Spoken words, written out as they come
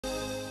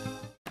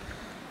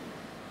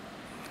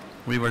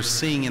We were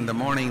seeing in the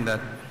morning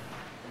that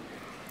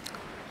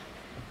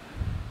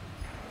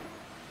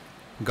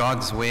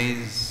God's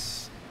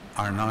ways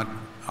are not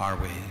our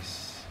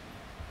ways.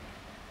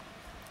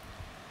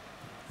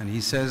 And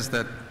he says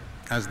that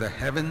as the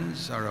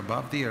heavens are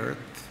above the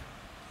earth,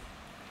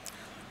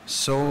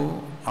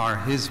 so are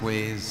his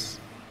ways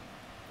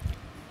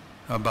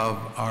above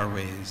our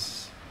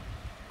ways.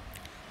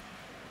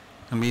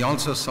 And we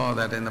also saw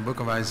that in the book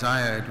of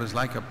Isaiah, it was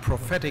like a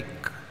prophetic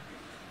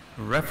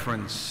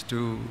reference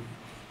to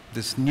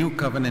this new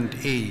covenant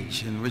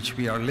age in which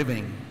we are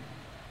living.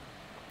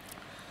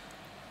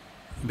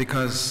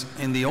 Because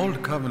in the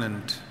old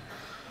covenant,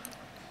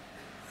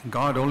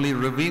 God only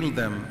revealed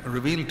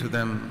to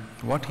them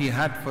what he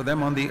had for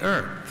them on the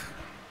earth.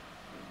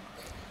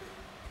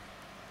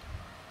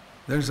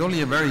 There's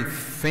only a very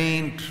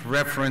faint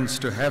reference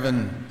to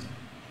heaven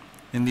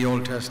in the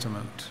Old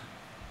Testament.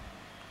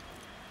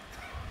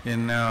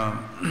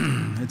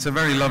 It's a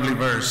very lovely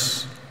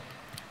verse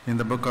in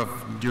the book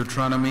of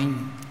Deuteronomy.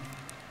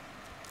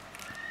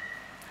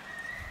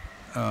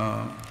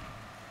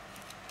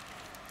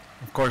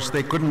 Of course,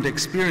 they couldn't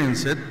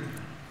experience it,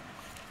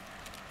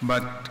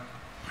 but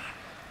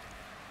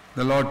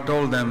the Lord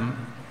told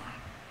them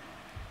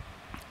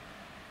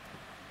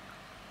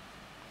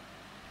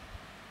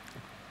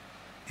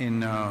in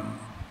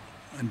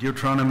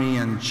Deuteronomy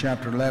and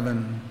chapter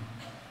 11,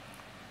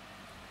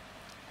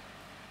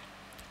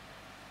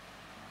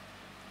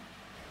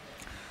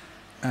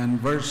 and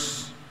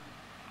verse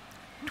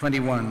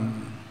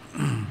 21,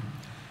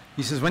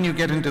 he says, when you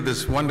get into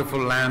this wonderful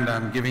land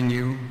I'm giving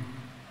you,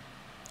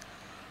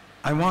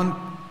 I want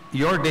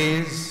your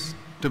days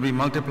to be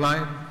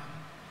multiplied.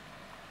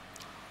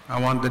 I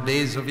want the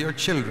days of your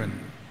children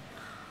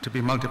to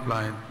be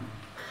multiplied.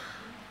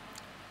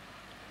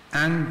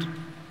 And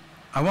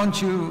I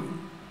want you,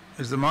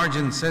 as the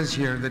margin says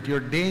here, that your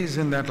days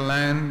in that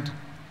land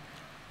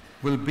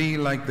will be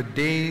like the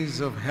days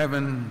of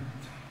heaven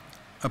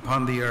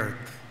upon the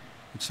earth.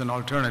 It's an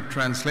alternate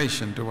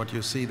translation to what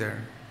you see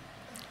there.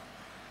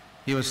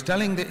 He was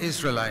telling the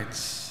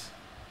Israelites,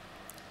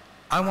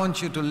 I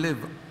want you to live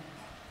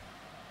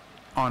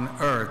on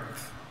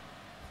earth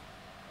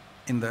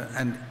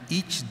and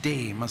each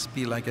day must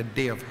be like a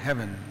day of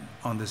heaven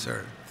on this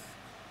earth.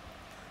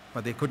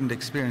 But they couldn't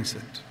experience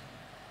it.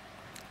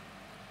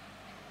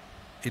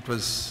 It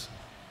was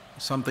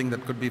something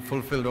that could be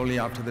fulfilled only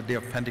after the day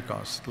of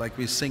Pentecost, like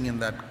we sing in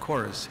that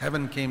chorus,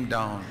 heaven came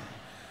down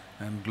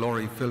and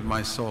glory filled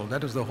my soul.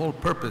 That is the whole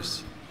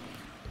purpose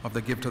of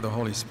the gift of the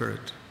Holy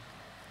Spirit.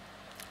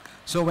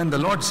 So when the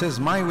Lord says,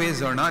 my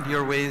ways are not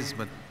your ways,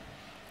 but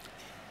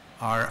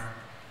are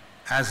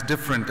as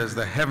different as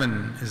the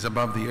heaven is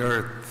above the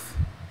earth,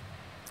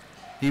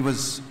 he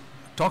was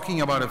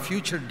talking about a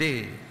future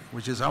day,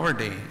 which is our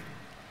day,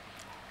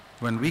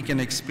 when we can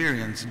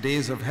experience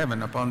days of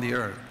heaven upon the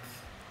earth.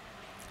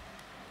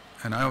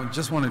 And I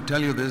just want to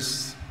tell you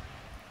this,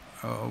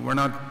 we're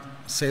not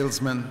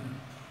salesmen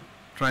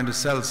trying to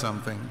sell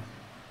something.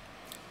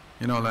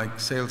 You know, like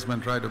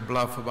salesmen try to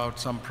bluff about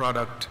some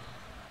product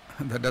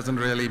that doesn't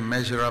really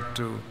measure up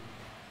to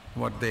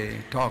what they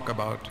talk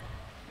about.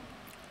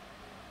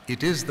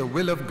 It is the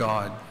will of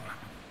God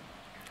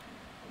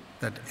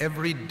that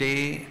every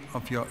day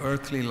of your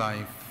earthly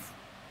life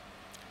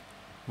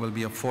will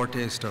be a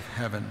foretaste of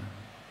heaven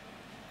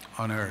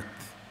on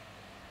earth.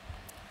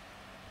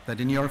 That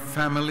in your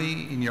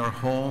family, in your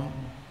home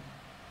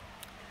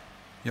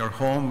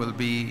will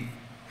be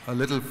a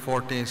little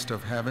foretaste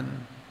of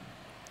heaven.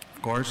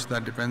 Of course,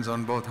 that depends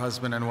on both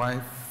husband and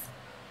wife,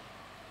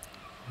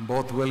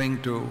 both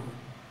willing to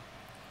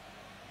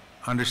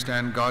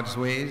understand God's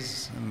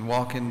ways and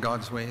walk in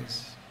God's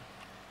ways.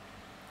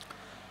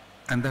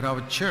 And that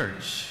our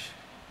church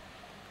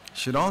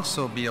should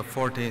also be a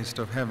foretaste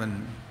of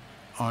heaven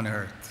on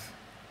earth.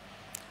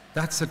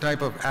 That's the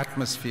type of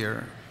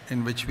atmosphere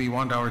in which we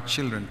want our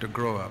children to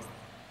grow up,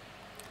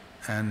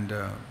 and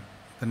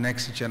the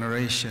next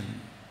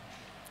generation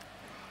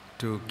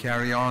to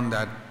carry on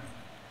that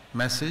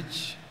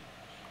message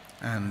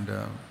and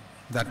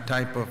that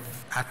type of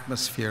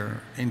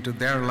atmosphere into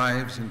their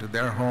lives, into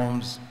their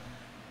homes,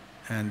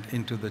 and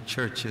into the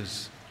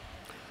churches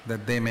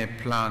that they may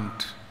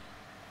plant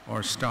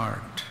or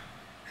start.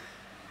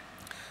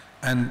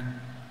 And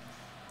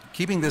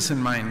keeping this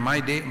in mind,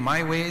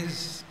 my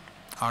ways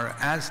are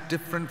as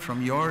different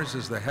from yours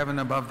as the heaven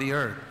above the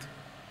earth.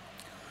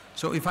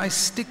 So if I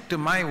stick to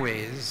my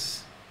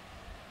ways,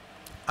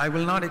 I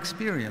will not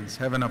experience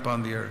heaven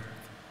upon the earth.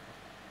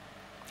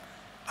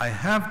 I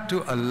have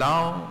to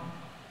allow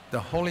the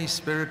Holy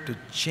Spirit to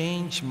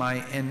change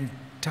my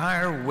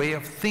entire way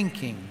of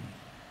thinking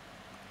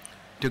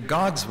to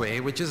God's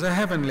way, which is a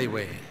heavenly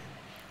way.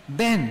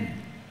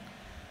 Then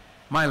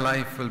my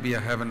life will be a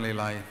heavenly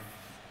life.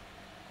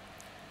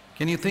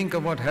 Can you think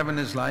of what heaven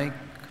is like?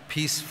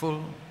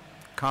 Peaceful,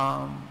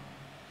 calm,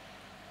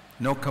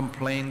 no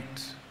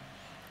complaint.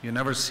 You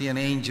never see an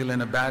angel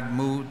in a bad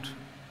mood.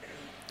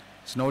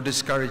 It's no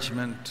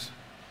discouragement,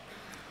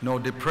 no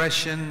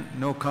depression,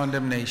 no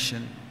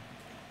condemnation.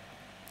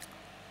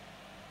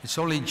 It's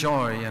only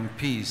joy and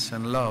peace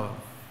and love,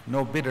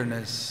 no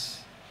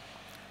bitterness.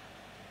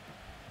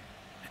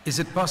 Is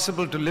it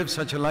possible to live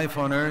such a life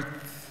on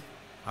earth?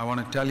 I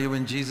want to tell you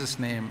in Jesus'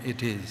 name,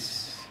 it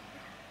is.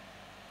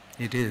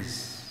 It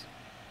is.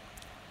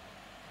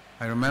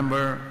 I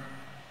remember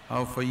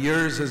how for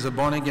years as a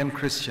born-again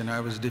Christian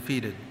I was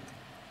defeated.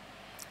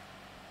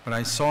 But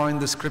I saw in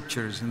the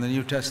scriptures, in the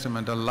New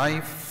Testament, a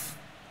life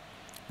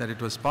that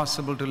it was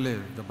possible to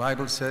live. The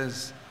Bible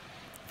says,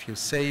 if you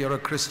say you're a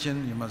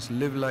Christian, you must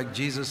live like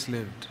Jesus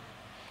lived.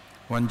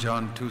 1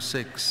 John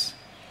 2:6.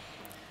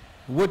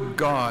 Would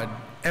God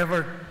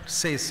ever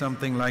say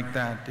something like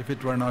that if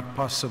it were not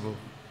possible?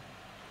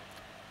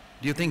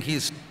 Do you think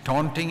He's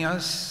taunting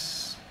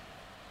us?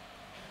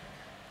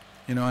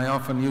 You know, I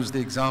often use the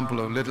example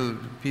of little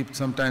people,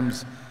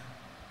 sometimes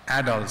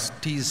adults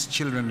tease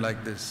children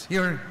like this.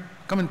 Here,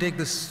 come and take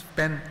this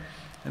pen.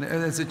 And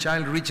as the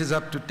child reaches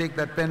up to take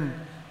that pen,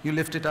 you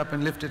lift it up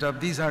and lift it up.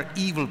 These are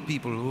evil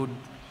people who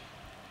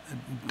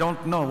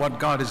don't know what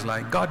God is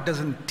like. God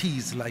doesn't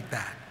tease like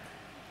that.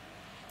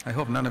 I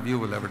hope none of you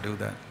will ever do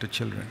that to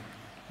children.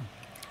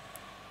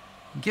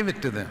 Give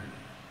it to them,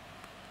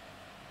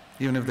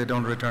 even if they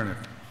don't return it.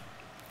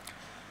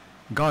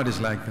 God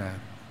is like that.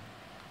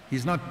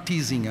 He's not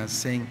teasing us,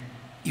 saying,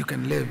 you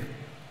can live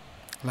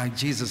like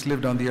Jesus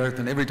lived on the earth,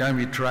 and every time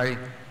we try,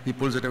 He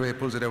pulls it away,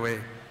 pulls it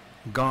away.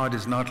 God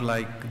is not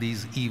like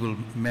these evil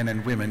men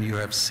and women you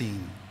have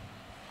seen.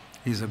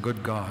 He's a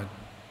good God.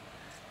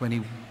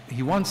 When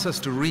He wants us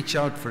to reach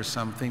out for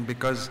something,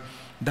 because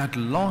that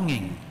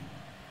longing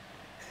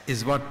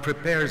is what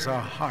prepares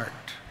our heart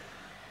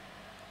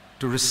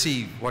to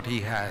receive what He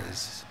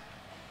has.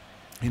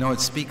 You know, it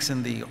speaks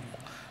in the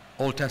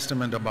Old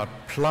Testament about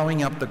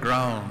plowing up the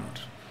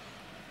ground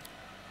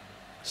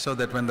so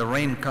that when the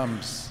rain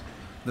comes,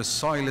 the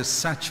soil is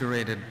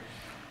saturated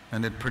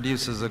and it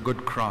produces a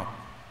good crop.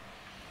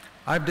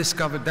 I've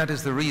discovered that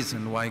is the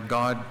reason why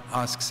God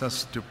asks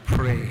us to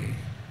pray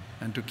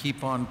and to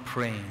keep on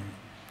praying.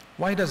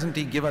 Why doesn't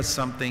He give us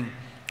something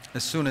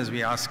as soon as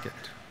we ask it?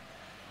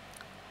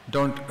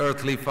 Don't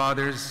earthly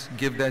fathers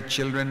give their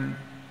children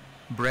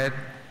bread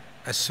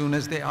as soon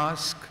as they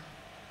ask?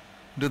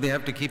 Do they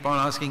have to keep on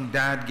asking,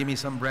 Dad, give me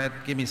some bread,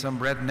 give me some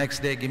bread, next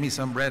day, give me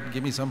some bread,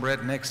 give me some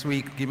bread, next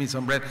week, give me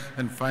some bread,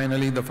 and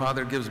finally the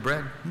father gives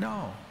bread?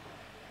 No.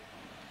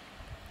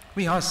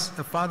 We ask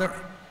the father,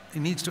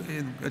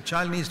 a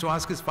child needs to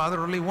ask his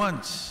father only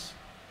once.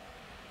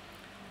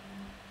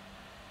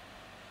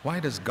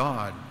 Why does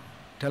God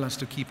tell us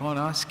to keep on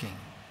asking?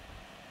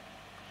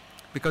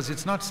 Because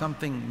it's not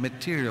something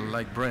material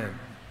like bread.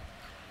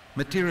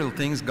 Material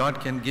things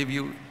God can give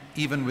you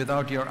even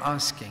without your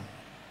asking.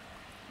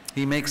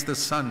 He makes the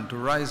sun to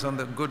rise on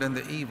the good and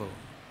the evil.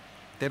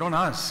 They don't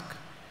ask.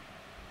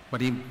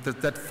 But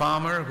that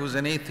farmer who's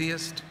an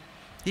atheist,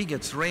 he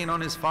gets rain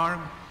on his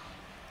farm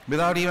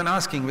without even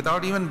asking,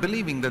 without even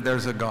believing that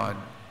there's a God.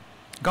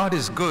 God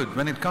is good.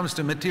 When it comes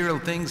to material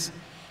things,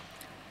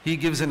 He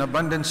gives in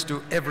abundance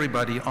to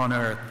everybody on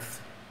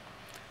earth.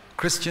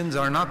 Christians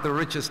are not the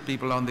richest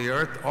people on the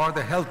earth or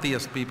the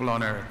healthiest people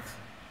on earth.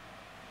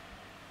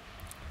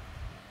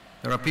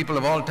 There are people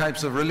of all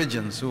types of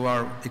religions who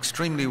are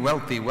extremely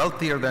wealthy,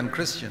 wealthier than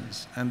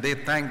Christians, and they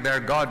thank their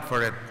God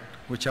for it,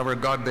 whichever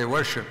God they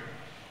worship.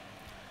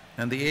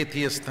 And the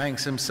atheist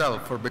thanks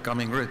himself for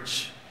becoming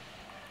rich.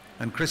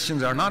 And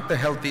Christians are not the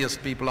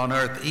healthiest people on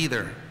earth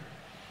either.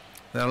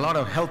 There are a lot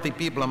of healthy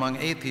people among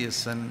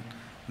atheists and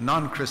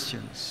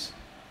non-Christians.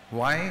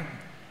 Why?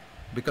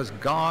 Because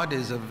God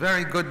is a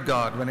very good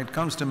God. When it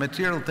comes to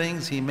material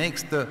things, He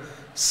makes the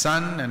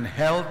sun and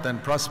health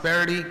and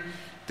prosperity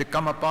to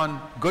come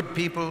upon good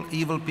people,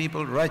 evil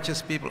people,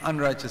 righteous people,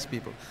 unrighteous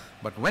people.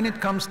 But when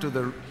it comes to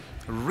the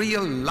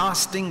real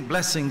lasting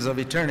blessings of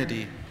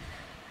eternity,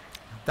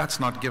 that's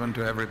not given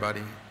to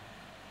everybody.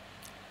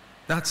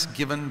 That's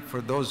given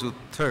for those who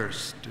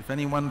thirst. If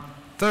anyone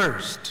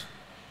thirsts,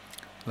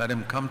 let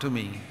him come to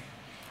me.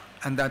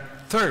 And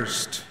that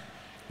thirst,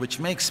 which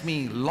makes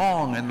me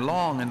long and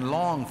long and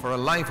long for a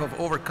life of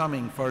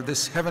overcoming, for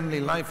this heavenly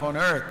life on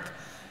earth,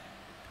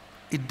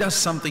 it does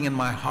something in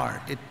my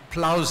heart. It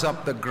plows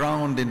up the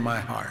ground in my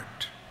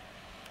heart.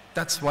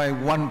 That's why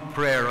one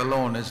prayer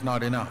alone is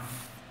not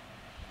enough.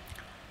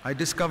 I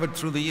discovered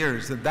through the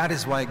years that that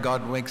is why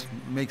God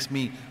makes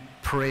me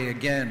pray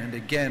again and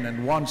again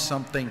and want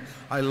something.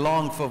 I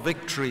long for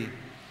victory,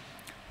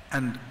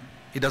 and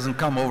it doesn't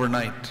come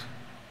overnight.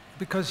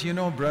 Because you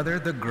know, brother,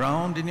 the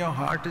ground in your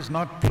heart is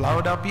not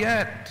plowed up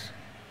yet.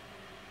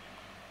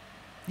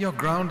 Your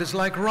ground is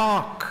like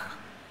rock.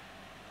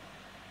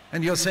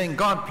 And you're saying,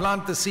 God,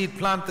 plant the seed,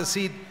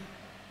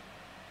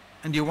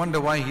 and you wonder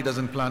why He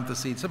doesn't plant the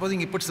seed. Supposing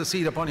He puts the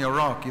seed upon your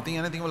rock, you think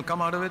anything will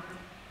come out of it?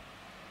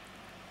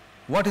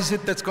 What is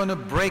it that's going to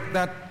break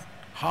that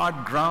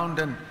hard ground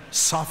and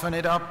soften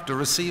it up to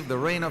receive the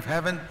rain of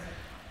heaven?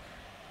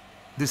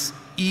 This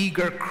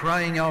eager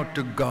crying out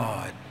to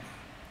God.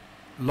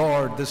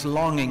 Lord, this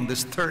longing,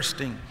 this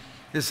thirsting,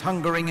 this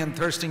hungering and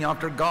thirsting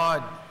after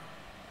God.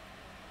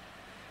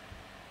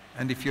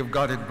 And if you've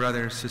got it,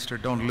 brother, sister,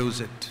 don't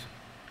lose it.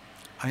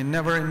 I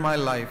never in my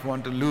life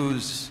want to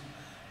lose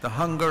the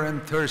hunger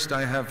and thirst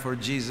I have for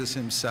Jesus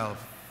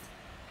himself.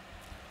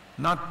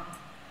 Not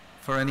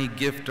for any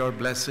gift or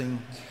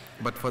blessing,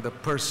 but for the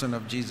person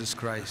of Jesus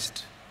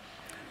Christ.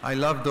 I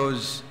love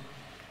those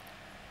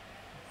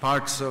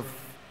parts of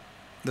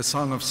the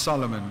Song of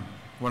Solomon,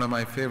 one of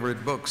my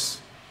favorite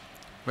books,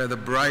 where the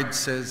bride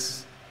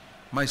says,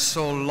 "My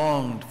soul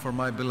longed for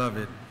my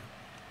beloved.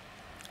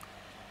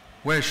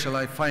 Where shall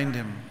I find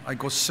him? I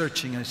go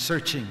searching and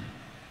searching."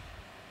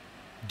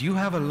 Do you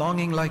have a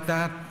longing like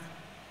that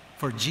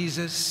for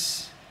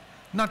Jesus?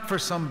 Not for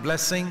some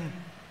blessing,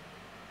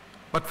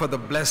 but for the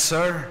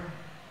blesser.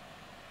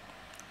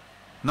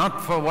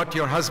 Not for what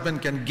your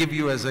husband can give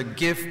you as a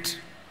gift,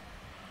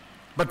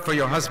 but for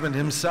your husband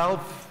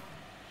himself.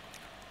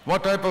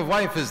 What type of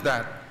wife is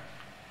that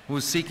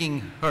who's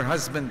seeking her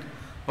husband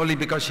only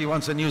because she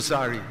wants a new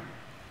sari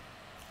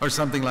or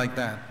something like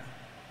that?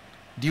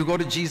 Do you go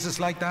to Jesus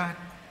like that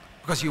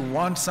because you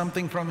want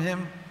something from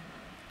him,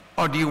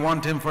 or do you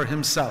want him for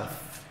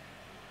himself?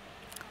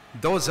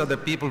 Those are the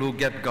people who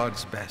get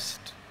God's best.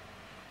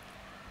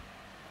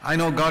 I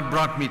know God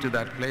brought me to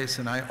that place,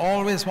 and I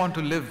always want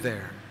to live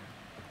there.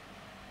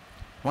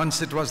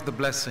 Once it was the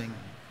blessing,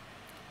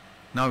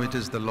 now it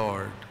is the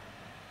Lord.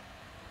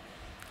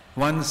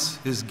 Once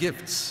his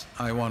gifts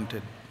I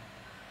wanted,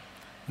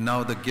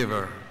 now the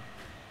giver.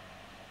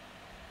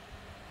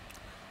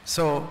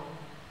 So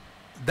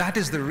that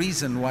is the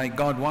reason why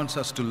God wants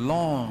us to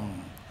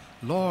long.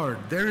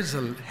 Lord, there is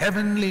a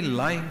heavenly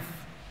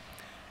life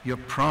you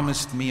have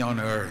promised me on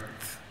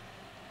earth.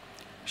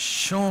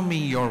 Show me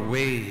your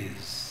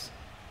ways.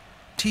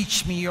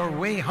 Teach me your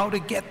way, how to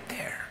get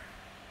there.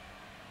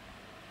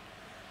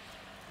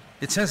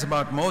 It says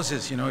about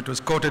Moses, it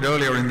was quoted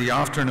earlier in the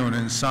afternoon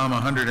in Psalm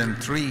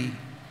 103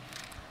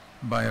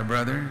 by a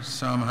brother,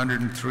 Psalm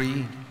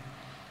 103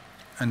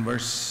 and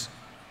verse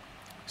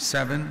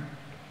 7.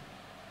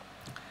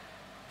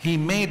 He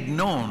made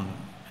known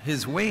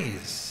his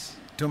ways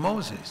to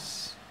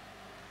Moses,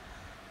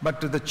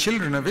 but to the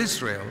children of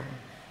Israel,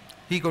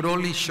 he could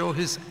only show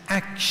his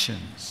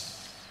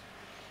actions.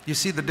 You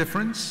see the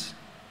difference?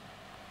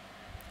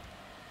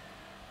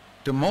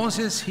 To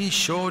Moses, he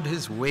showed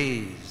his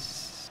ways.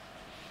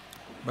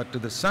 But to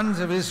the sons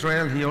of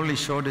Israel, he only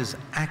showed his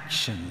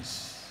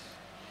actions.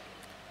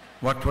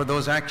 What were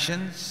those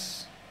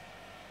actions?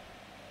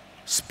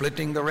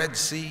 Splitting the Red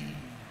Sea.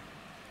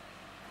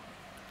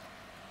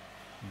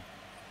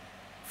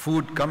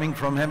 Food coming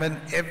from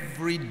heaven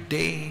every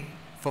day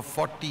for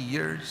 40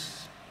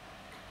 years.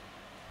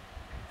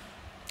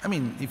 I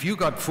mean, if you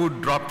got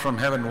food dropped from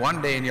heaven one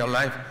day in your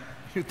life,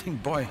 you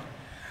think, boy,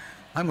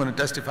 I'm going to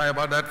testify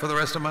about that for the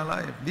rest of my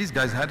life. These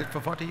guys had it for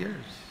 40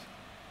 years.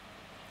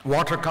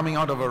 Water coming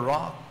out of a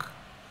rock.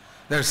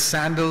 Their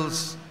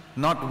sandals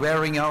not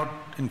wearing out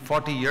in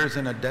 40 years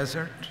in a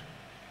desert.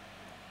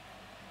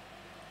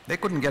 They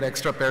couldn't get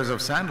extra pairs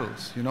of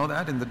sandals, you know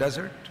that, in the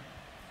desert.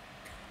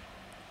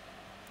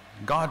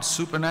 God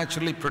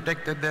supernaturally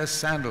protected their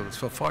sandals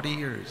for 40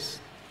 years.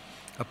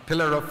 A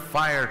pillar of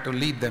fire to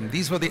lead them.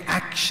 These were the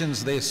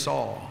actions they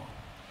saw.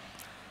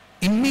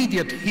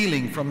 Immediate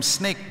healing from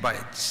snake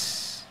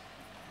bites.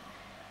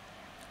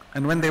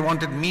 And when they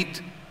wanted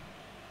meat,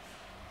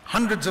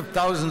 hundreds of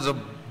thousands of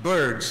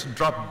birds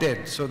dropped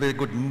dead so they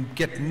could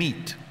get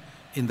meat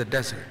in the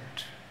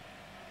desert.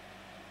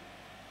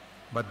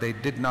 But they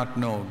did not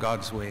know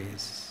God's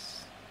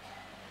ways.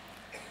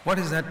 What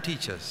does that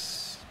teach us?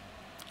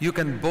 You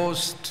can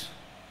boast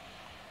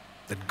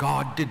that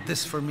God did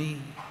this for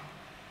me.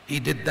 He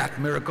did that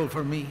miracle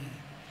for me.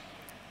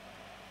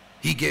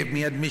 He gave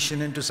me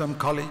admission into some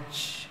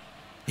college.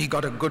 He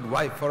got a good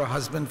wife or a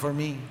husband for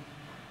me.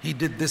 He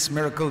did this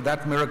miracle,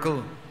 that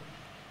miracle.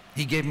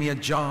 He gave me a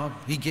job.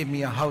 He gave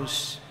me a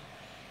house.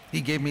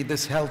 He gave me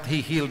this health. He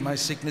healed my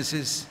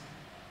sicknesses.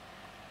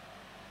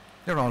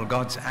 They're all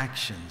God's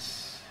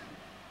actions.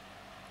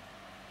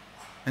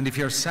 And if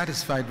you're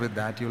satisfied with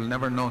that, you'll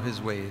never know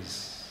his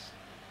ways.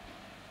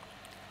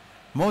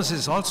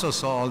 Moses also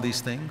saw all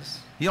these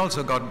things. He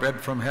also got bread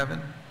from heaven.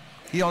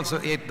 He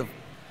also ate the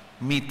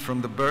meat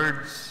from the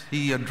birds.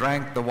 He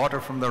drank the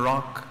water from the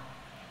rock.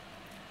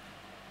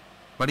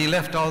 But he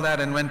left all that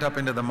and went up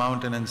into the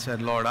mountain and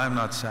said, Lord, I'm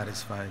not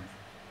satisfied.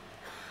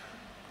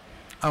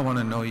 I want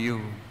to know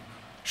you.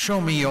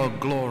 Show me your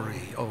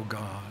glory, O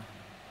God.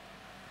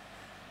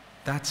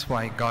 That's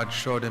why God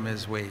showed him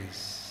his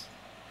ways.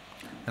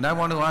 And I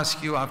want to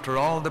ask you, after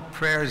all the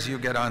prayers you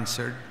get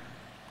answered,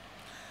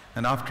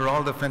 and after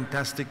all the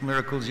fantastic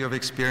miracles you have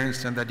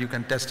experienced and that you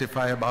can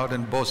testify about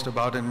and boast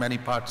about in many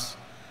parts,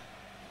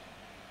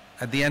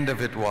 at the end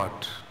of it,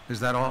 what? Is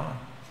that all?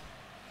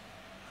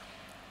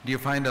 Do you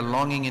find a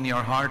longing in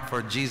your heart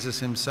for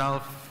Jesus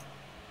himself,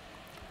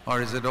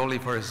 or is it only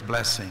for his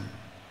blessing?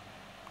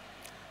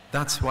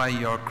 That's why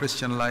your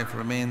Christian life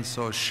remains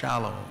so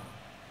shallow.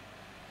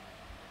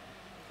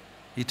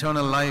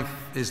 Eternal life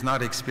is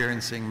not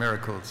experiencing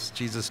miracles.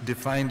 Jesus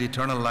defined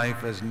eternal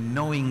life as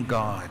knowing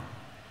God,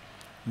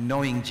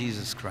 knowing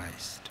Jesus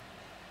Christ.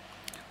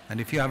 And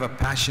if you have a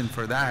passion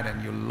for that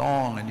and you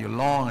long and you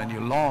long and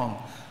you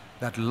long,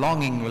 that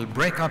longing will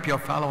break up your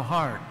fallow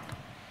heart.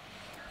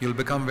 You'll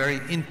become very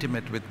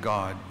intimate with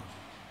God.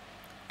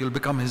 You'll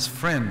become His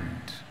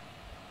friend.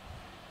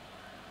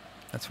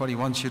 That's what He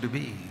wants you to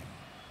be.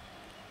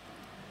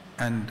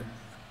 And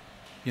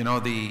you know,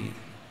 they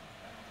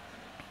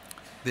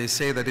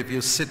say that if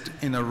you sit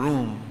in a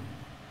room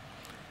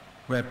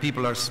where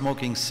people are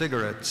smoking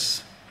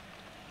cigarettes,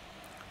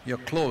 your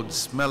clothes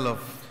smell of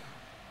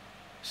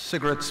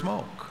cigarette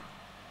smoke.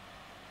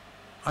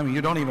 I mean,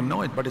 you don't even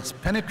know it, but it's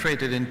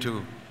penetrated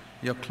into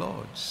your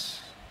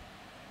clothes.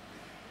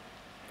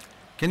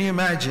 Can you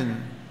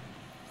imagine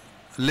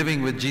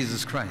living with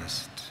Jesus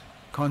Christ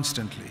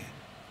constantly?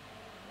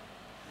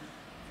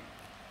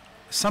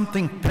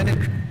 Something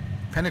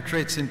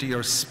penetrates into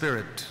your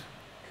spirit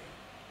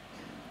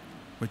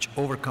which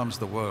overcomes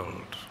the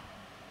world.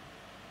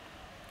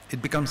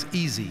 It becomes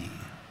easy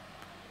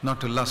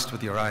not to lust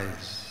with your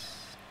eyes.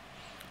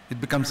 It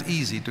becomes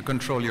easy to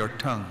control your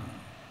tongue.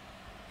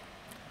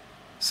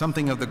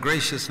 Something of the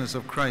graciousness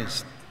of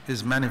Christ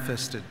is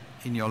manifested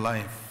in your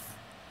life.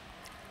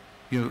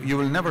 You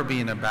will never be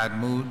in a bad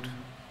mood.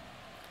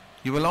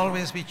 You will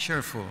always be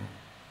cheerful.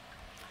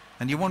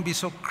 And you won't be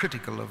so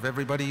critical of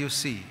everybody you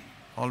see,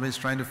 always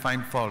trying to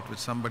find fault with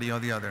somebody or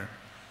the other,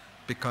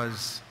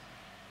 because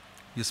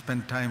you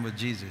spend time with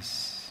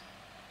Jesus.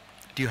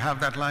 Do you have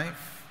that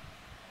life?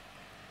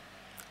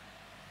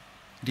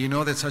 Do you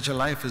know that such a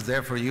life is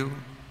there for you?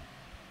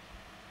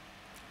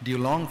 Do you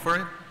long for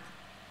it?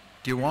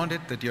 Do you want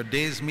it, that your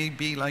days may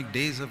be like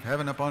days of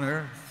heaven upon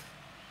earth?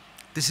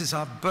 This is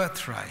our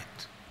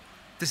birthright.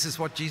 This is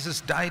what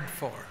Jesus died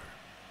for.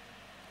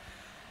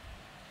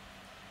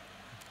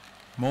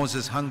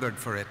 Moses hungered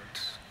for it.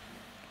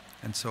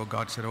 And so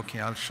God said, okay,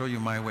 I'll show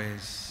you my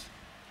ways.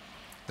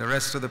 The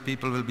rest of the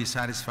people will be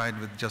satisfied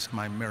with just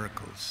my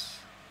miracles.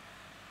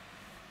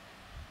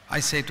 I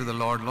say to the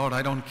Lord, Lord,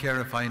 I don't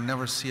care if I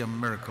never see a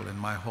miracle in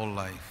my whole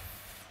life.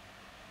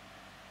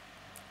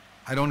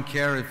 I don't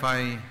care if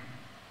I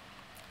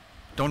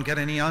don't get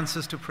any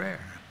answers to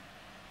prayer.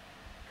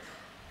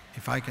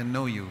 If I can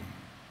know you,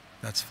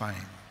 that's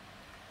fine.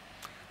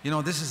 You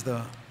know, this is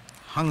the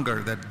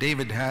hunger that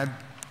David had.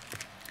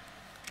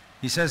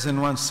 He says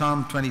in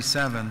Psalm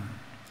 27,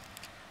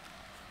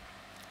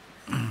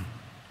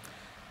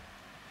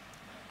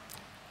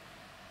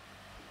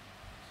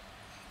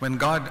 when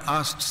God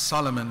asked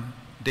Solomon,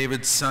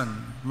 David's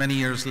son, many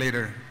years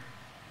later,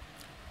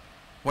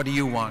 what do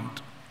you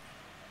want?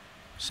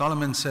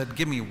 Solomon said,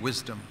 give me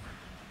wisdom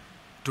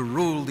to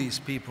rule these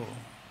people.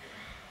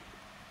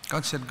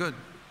 God said, good.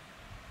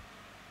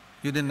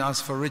 You didn't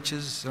ask for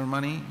riches or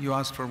money, you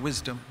asked for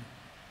wisdom.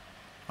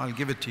 I'll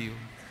give it to you.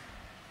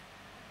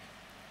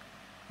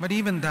 But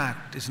even that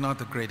is not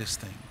the greatest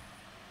thing.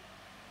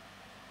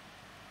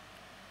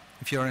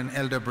 If you're an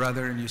elder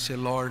brother and you say,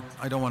 Lord,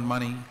 I don't want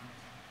money,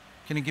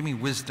 can you give me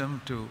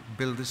wisdom to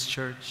build this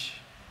church?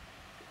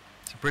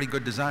 It's a pretty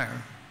good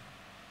desire.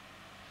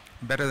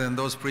 Better than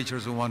those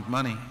preachers who want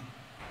money.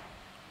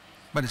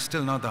 But it's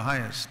still not the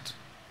highest.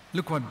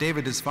 Look what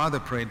David, his father,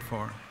 prayed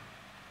for.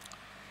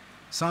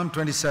 Psalm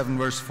 27,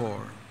 verse 4.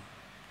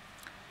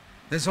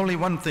 There's only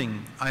one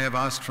thing I have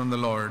asked from the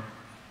Lord,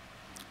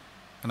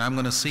 and I'm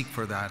going to seek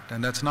for that,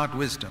 and that's not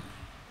wisdom.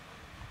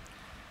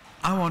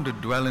 I want to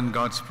dwell in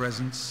God's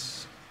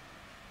presence,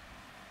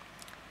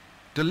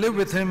 to live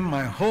with Him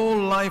my whole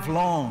life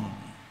long,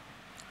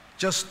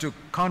 just to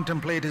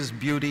contemplate His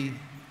beauty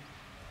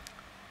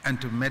and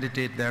to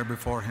meditate there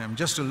before Him,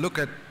 just to look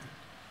at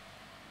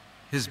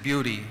His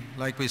beauty,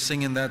 like we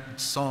sing in that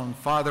song,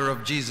 Father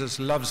of Jesus,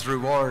 love's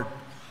reward.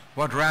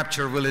 What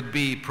rapture will it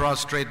be,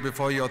 prostrate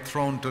before your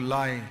throne to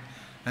lie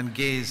and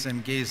gaze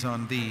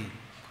on Thee.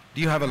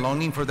 Do you have a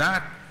longing for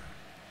that?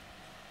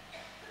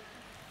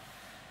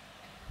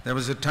 There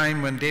was a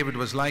time when David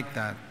was like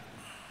that.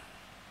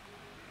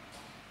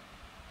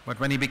 But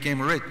when he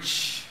became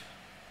rich,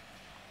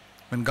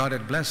 when God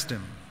had blessed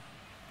him,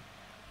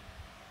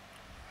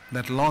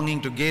 that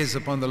longing to gaze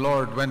upon the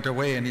Lord went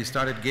away, and he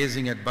started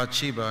gazing at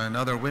Bathsheba and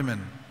other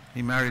women.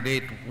 He married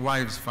 8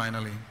 wives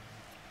finally.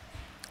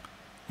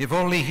 If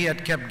only he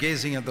had kept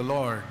gazing at the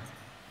Lord,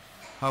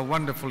 how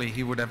wonderfully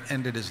he would have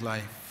ended his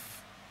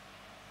life.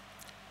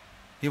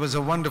 He was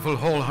a wonderful,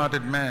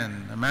 wholehearted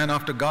man, a man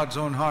after God's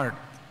own heart,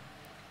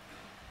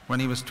 when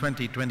he was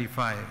 20,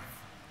 25.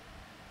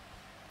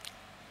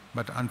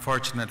 But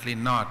unfortunately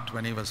not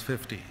when he was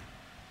 50.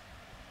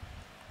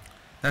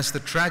 That's the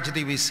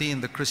tragedy we see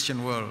in the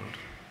Christian world.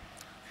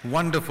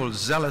 Wonderful,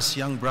 zealous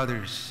young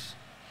brothers,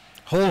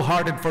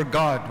 wholehearted for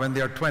God when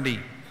they are 20,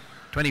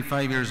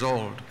 25 years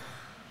old.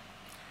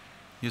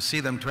 You see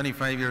them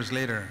 25 years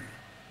later,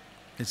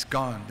 it's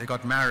gone. They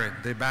got married,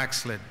 they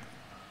backslid.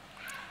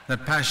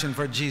 That passion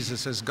for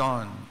Jesus is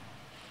gone.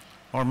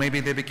 Or maybe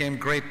they became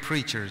great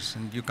preachers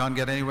and you can't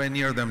get anywhere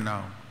near them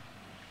now.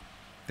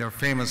 They're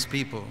famous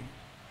people,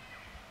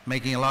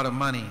 making a lot of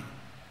money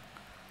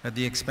at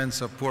the expense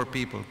of poor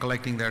people,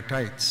 collecting their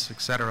tithes,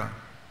 etc.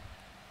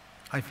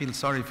 I feel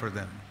sorry for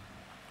them.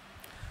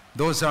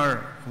 Those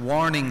are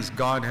warnings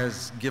God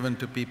has given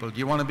to people. Do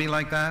you want to be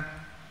like that?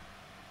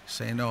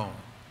 Say no.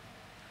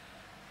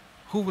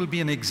 Who will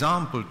be an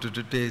example to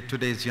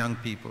today's young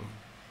people?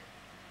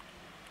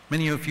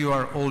 Many of you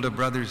are older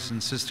brothers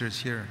and sisters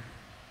here.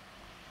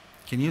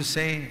 Can you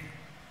say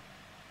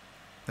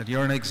that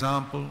you're an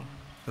example,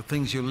 the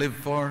things you live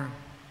for,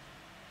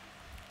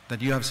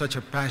 that you have such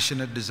a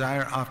passionate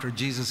desire after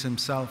Jesus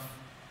himself?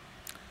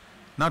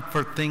 Not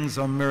for things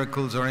or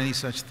miracles or any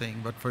such thing,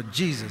 but for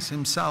Jesus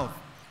himself.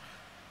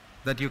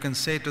 That you can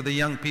say to the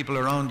young people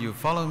around you,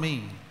 follow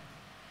me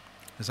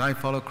as I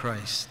follow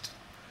Christ.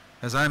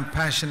 As I'm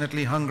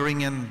passionately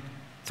hungering and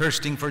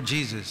thirsting for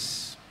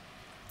Jesus,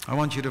 I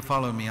want you to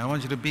follow me. I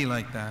want you to be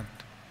like that.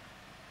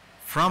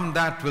 From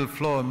that will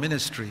flow a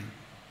ministry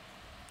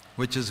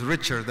which is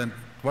richer than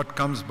what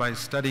comes by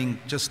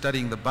just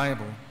studying the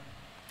Bible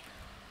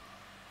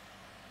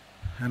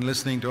and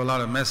listening to a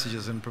lot of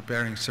messages and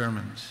preparing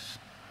sermons.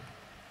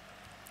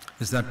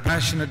 Is that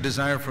passionate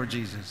desire for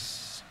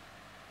Jesus.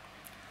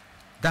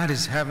 That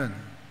is heaven.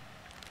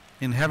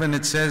 In heaven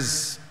it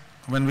says,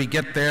 when we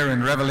get there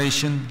in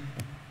Revelation,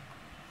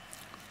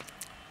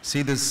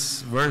 see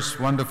this verse,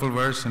 wonderful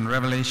verse in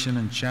Revelation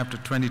in chapter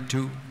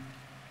 22.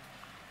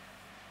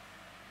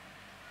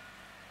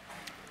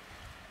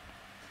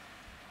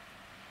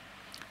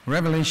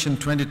 Revelation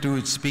 22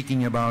 is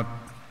speaking about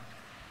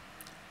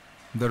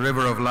the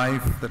river of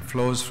life that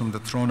flows from the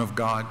throne of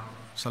God.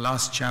 It's the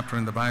last chapter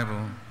in the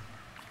Bible.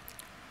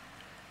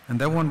 And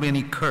there won't be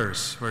any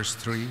curse, verse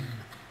 3.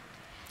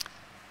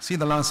 See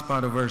the last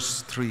part of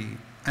verse 3.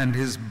 And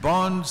his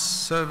bond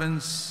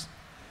servants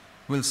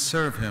will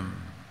serve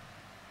him.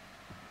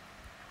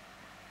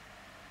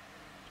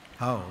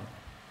 How?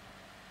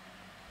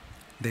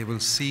 They will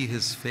see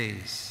his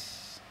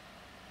face.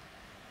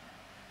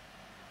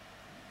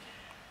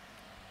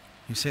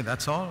 You say,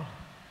 that's all?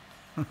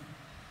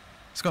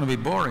 It's going to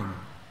be boring.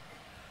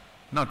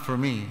 Not for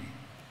me.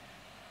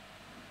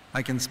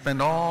 I can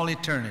spend all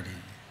eternity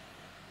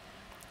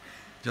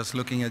just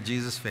looking at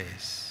Jesus'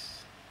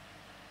 face.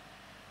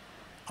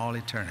 All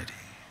eternity.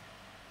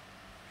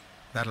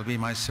 That'll be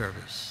my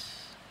service.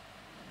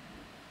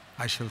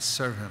 I shall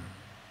serve him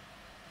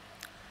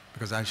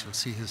because I shall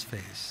see his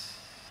face.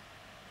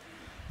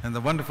 And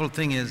the wonderful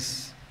thing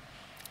is,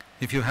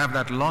 if you have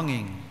that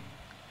longing,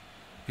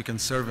 you can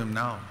serve him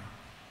now.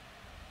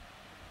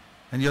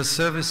 And your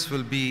service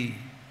there'll be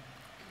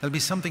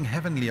something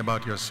heavenly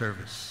about your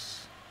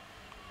service.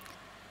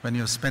 When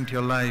you've spent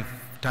your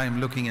lifetime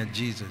looking at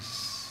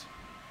Jesus.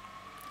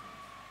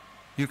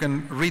 You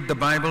can read the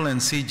Bible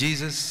and see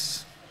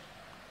Jesus,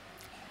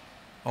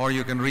 or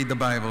you can read the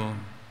Bible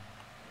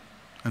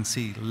and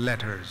see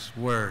letters,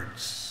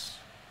 words.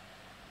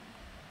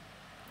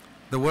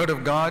 The Word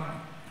of God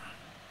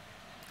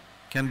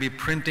can be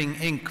printing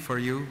ink for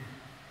you,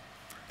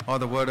 or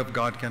the Word of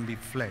God can be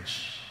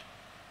flesh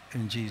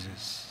in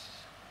Jesus.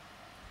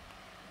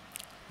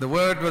 The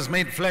Word was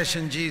made flesh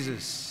in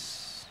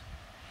Jesus,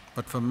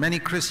 but for many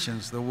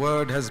Christians, the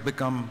Word has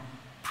become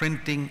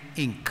printing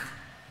ink.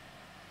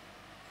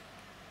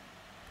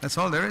 That's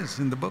all there is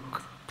in the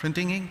book,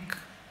 printing ink.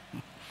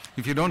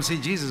 If you don't see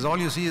Jesus, all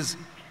you see is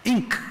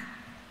ink.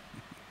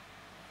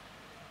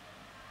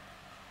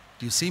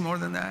 Do you see more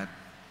than that?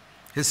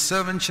 His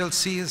servant shall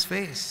see his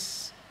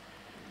face.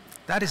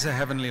 That is a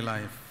heavenly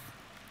life.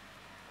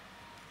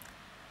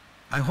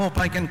 I hope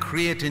I can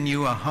create in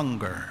you a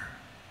hunger.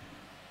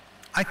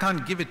 I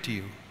can't give it to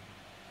you.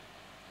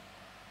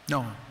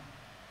 No.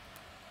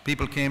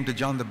 People came to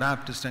John the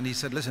Baptist and he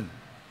said, listen,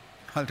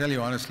 I'll tell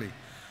you honestly,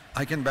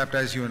 I can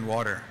baptize you in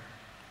water.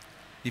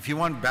 If you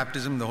want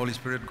baptism in the Holy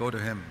Spirit, go to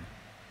him.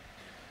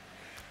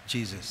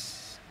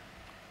 Jesus.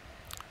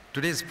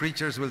 Today's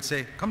preachers will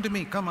say, come to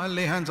me, come, I'll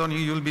lay hands on you,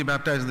 you'll be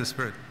baptized in the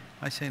Spirit.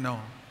 I say no.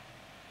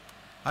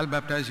 I'll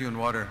baptize you in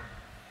water.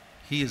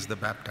 He is the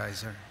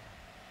baptizer.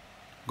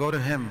 Go to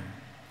him.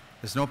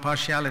 There's no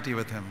partiality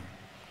with him.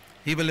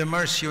 He will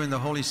immerse you in the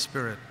Holy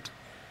Spirit,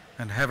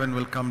 and heaven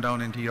will come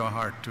down into your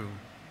heart too.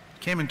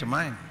 It came into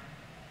mine.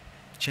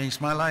 Changed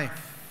my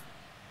life.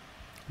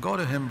 Go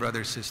to him,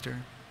 brother, sister.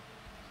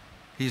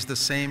 He's the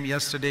same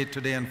yesterday,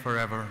 today, and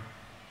forever.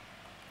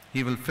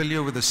 He will fill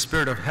you with the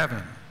Spirit of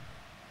heaven,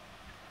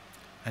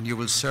 and you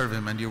will serve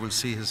him, and you will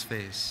see his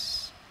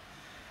face.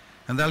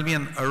 And there'll be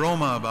an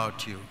aroma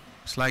about you.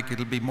 It's like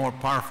it'll be more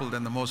powerful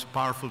than the most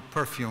powerful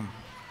perfume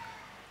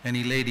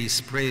any lady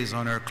sprays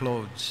on her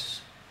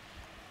clothes.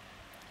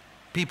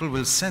 People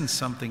will sense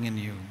something in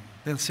you.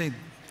 They'll say,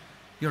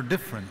 you're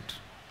different.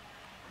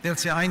 They'll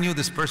say, I knew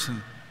this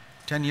person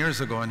 10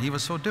 years ago, and he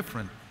was so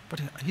different. But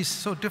he's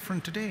so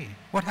different today.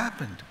 What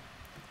happened?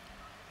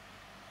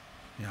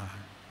 Yeah,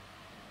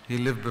 he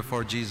lived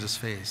before Jesus'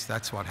 face.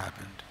 That's what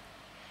happened.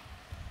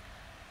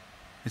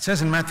 It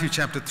says in Matthew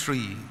chapter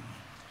 3,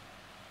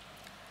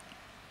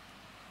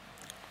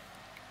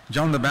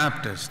 John the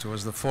Baptist, who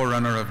was the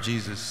forerunner of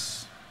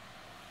Jesus,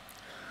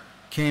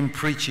 came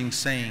preaching,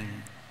 saying,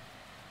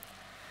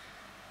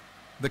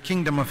 the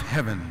kingdom of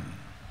heaven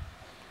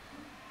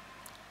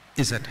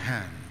is at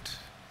hand.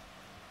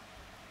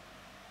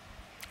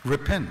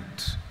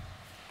 Repent.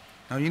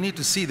 Now you need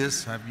to see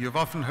this. You've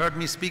often heard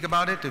me speak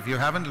about it. If you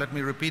haven't, let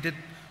me repeat it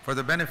for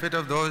the benefit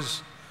of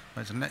those.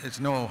 It's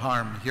no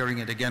harm hearing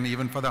it again,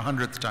 even for the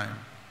 100th time.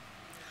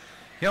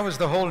 Here was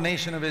the whole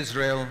nation of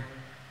Israel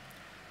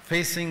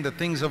facing the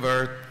things of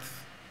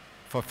earth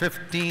for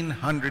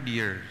 1,500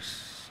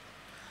 years,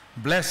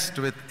 blessed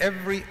with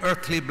every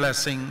earthly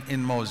blessing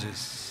in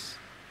Moses.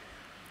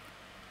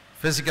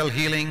 Physical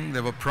healing,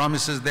 there were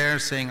promises there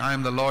saying, I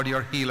am the Lord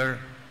your healer.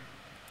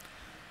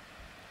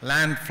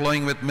 Land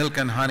flowing with milk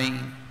and honey,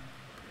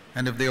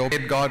 and if they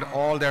obeyed God,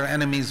 all their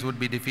enemies would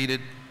be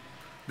defeated.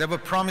 There were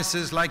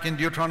promises like in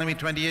Deuteronomy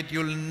 28,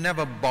 you'll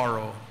never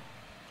borrow,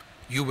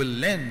 you will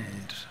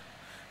lend,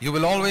 you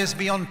will always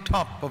be on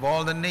top of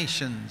all the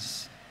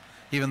nations,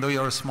 even though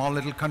you're a small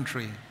little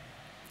country.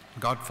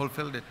 God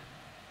fulfilled it.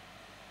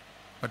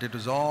 But it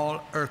was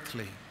all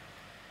earthly.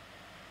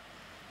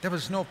 There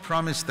was no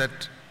promise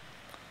that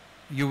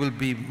you will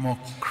be more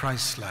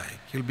Christ-like,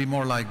 you'll be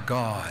more like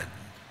God.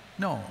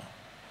 No.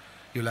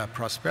 You'll have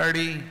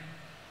prosperity.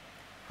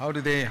 How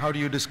do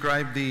you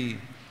describe the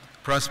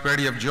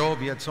prosperity of Job?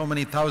 He had so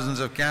many thousands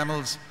of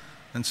camels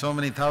and so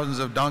many thousands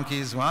of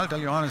donkeys. Well, I'll tell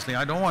you honestly,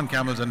 I don't want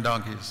camels and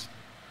donkeys.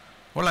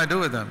 What will I do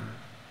with them?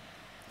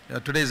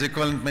 Today's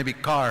equivalent may be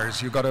cars.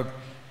 You got a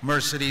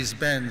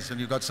Mercedes-Benz and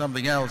you got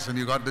something else and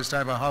you got this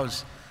type of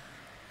house.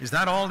 Is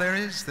that all there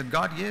is that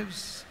God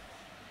gives?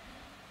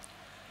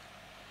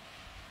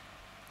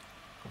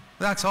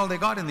 That's all they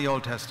got in the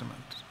Old Testament.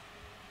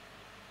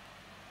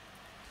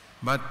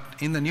 But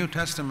in the New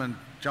Testament,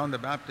 John the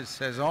Baptist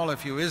says, all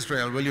of you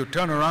Israel, will you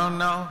turn around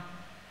now?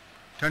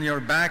 Turn your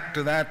back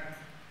to that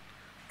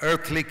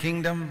earthly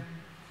kingdom?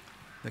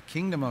 The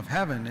kingdom of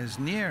heaven is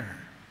near.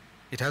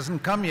 It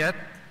hasn't come yet.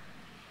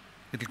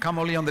 It'll come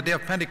only on the day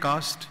of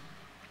Pentecost.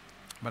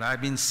 But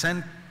I've been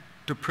sent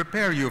to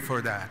prepare you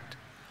for that.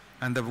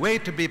 And the way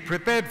to be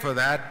prepared for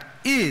that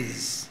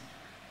is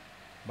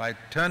by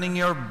turning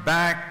your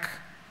back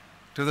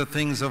to the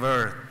things of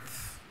earth.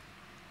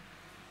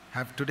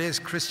 Have today's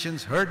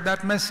Christians heard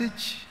that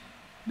message?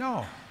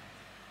 No.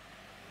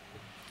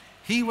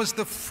 He was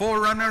the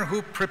forerunner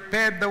who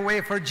prepared the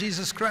way for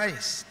Jesus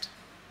Christ.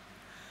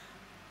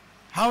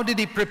 How did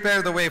he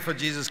prepare the way for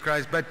Jesus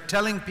Christ? By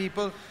telling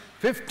people,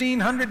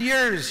 1,500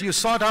 years you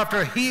sought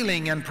after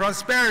healing and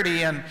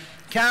prosperity and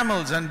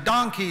camels and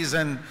donkeys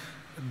and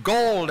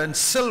gold and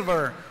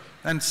silver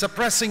and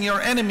suppressing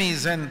your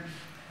enemies and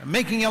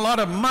making a lot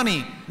of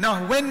money.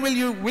 Now when will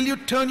you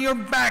turn your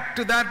back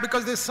to that,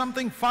 because there's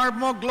something far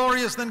more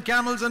glorious than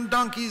camels and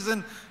donkeys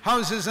and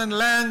houses and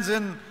lands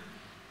and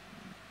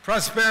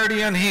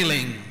prosperity and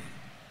healing?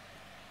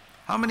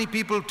 How many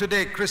people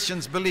today,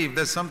 Christians, believe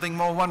there's something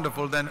more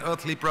wonderful than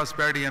earthly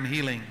prosperity and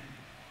healing?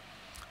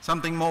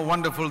 Something more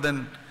wonderful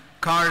than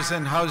cars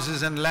and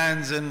houses and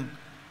lands and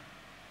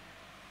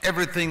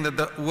everything that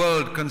the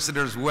world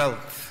considers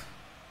wealth?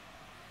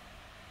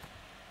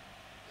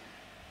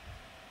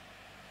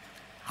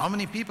 How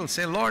many people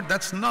say, Lord,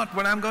 that's not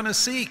what I'm going to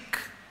seek.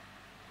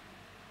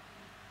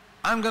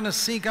 I'm going to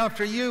seek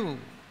after you.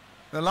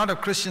 There are a lot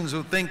of Christians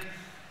who think,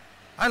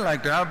 I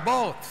like to have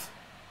both.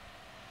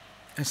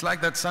 It's like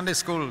that Sunday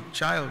school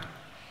child.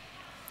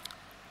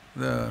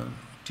 The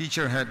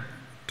teacher had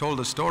told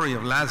the story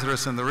of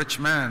Lazarus and the rich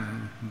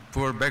man.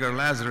 Poor beggar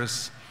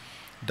Lazarus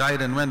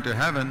died and went to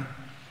heaven,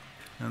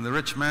 and the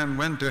rich man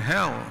went to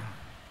hell.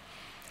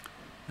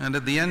 And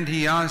at the end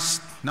he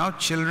asked, now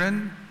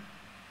children,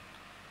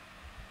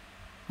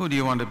 who do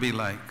you want to be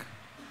like?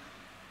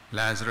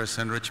 Lazarus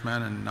and rich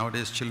man, and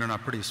nowadays children are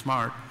pretty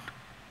smart.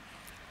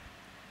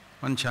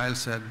 One child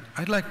said,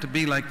 I'd like to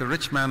be like the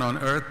rich man on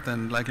earth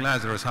and like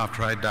Lazarus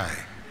after I die.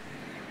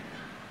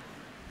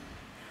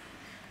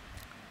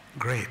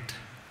 Great.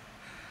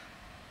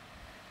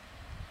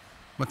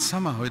 But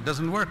somehow it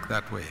doesn't work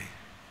that way.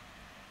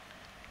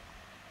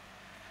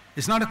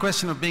 It's not a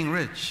question of being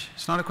rich.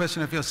 It's not a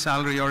question of your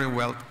salary or your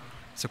wealth.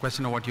 It's a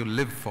question of what you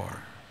live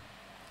for.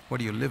 What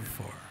do you live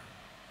for?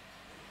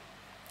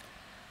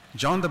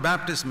 John the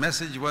Baptist's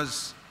message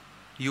was,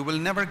 you will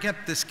never get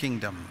this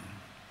kingdom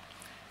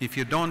if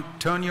you don't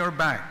turn your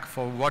back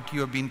for what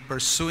you have been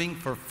pursuing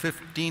for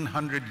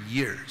 1,500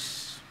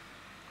 years.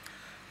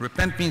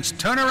 Repent means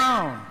turn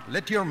around,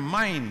 let your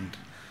mind.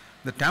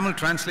 The Tamil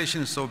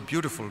translation is so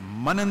beautiful,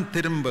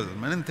 mananthirumbal.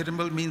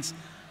 Mananthirumbal means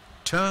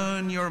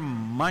turn your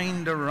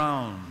mind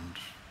around.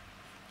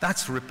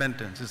 That's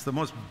repentance. It's the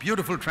most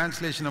beautiful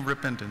translation of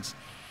repentance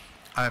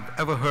I've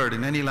ever heard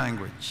in any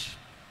language.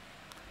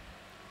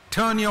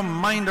 Turn your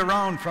mind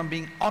around from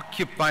being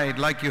occupied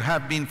like you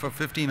have been for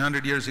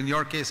 1,500 years. In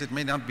your case, it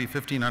may not be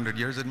 1,500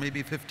 years, it may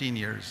be 15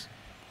 years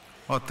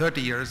or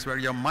 30 years where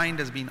your mind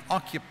has been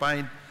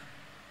occupied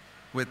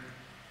with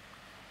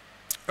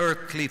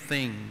earthly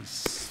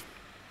things.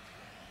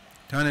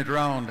 Turn it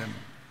around, and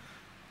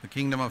the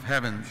kingdom of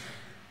heaven,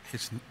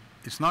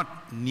 it's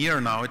not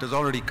near now, it has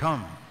already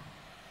come.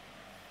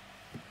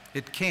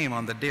 It came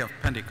on the day of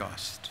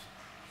Pentecost.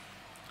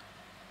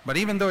 But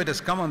even though it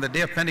has come on the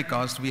day of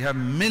Pentecost, we have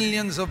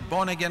millions of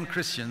born-again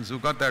Christians who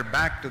got their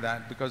back to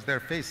that because they're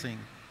facing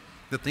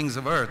the things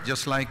of earth,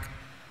 just like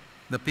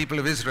the people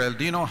of Israel.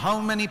 Do you know how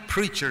many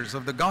preachers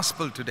of the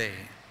gospel today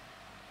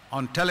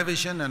on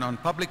television and on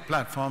public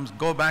platforms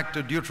go back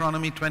to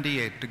Deuteronomy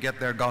 28 to get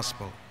their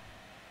gospel?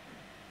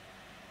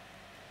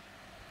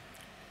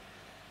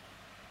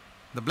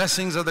 The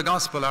blessings of the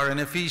gospel are in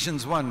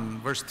Ephesians 1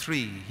 verse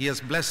 3. He has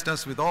blessed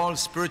us with all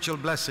spiritual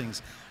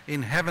blessings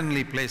in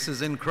heavenly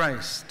places in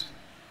Christ.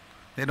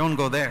 They don't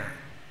go there.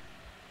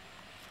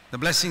 The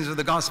blessings of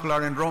the gospel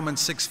are in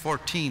Romans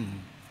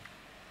 6:14.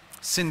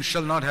 Sin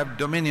shall not have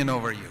dominion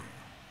over you.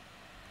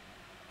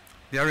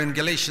 They are in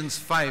Galatians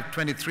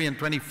 5:23 and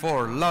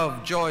 24.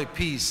 Love, joy,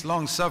 peace,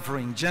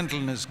 long-suffering,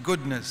 gentleness,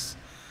 goodness,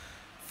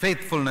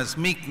 faithfulness,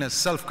 meekness,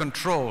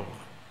 self-control.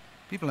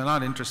 People are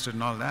not interested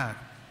in all that.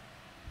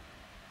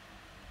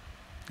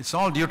 It's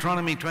all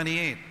Deuteronomy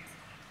 28.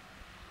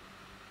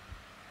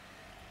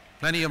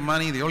 Plenty of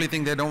money. The only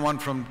thing they don't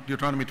want from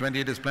Deuteronomy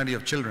 28 is plenty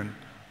of children.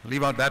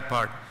 Leave out that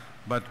part.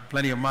 But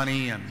plenty of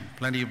money and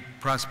plenty of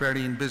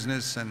prosperity in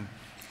business and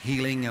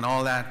healing and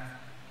all that.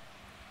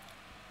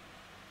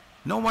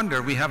 No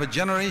wonder we have a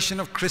generation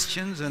of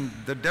Christians, and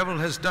the devil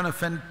has done a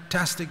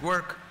fantastic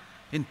work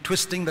in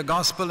twisting the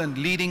gospel and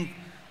leading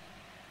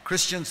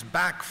Christians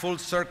back full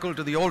circle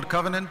to the old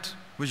covenant,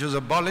 which was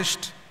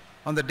abolished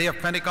on the day of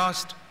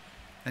Pentecost,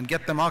 and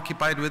get them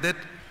occupied with it.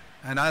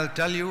 And I'll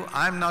tell you,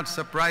 I'm not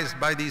surprised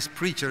by these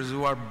preachers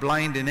who are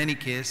blind in any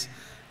case.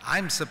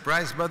 I'm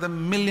surprised by the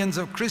millions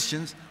of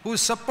Christians who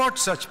support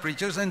such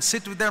preachers and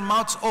sit with their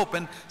mouths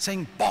open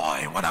saying,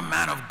 boy, what a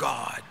man of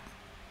God.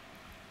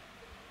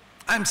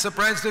 I'm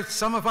surprised at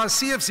some of our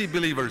CFC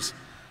believers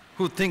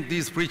who think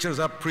these preachers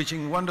are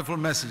preaching wonderful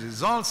messages.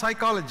 It's all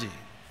psychology.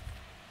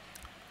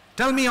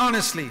 Tell me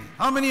honestly,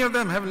 how many of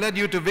them have led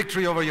you to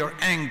victory over your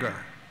anger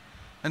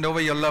and over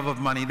your love of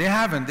money? They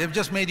haven't. They've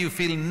just made you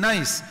feel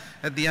nice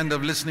at the end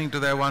of listening to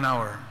their 1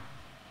 hour.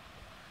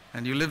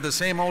 And you live the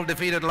same old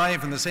defeated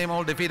life and the same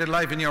old defeated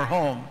life in your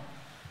home.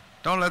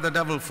 Don't let the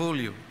devil fool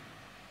you.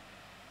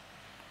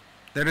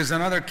 There is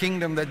another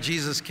kingdom that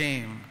Jesus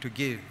came to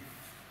give.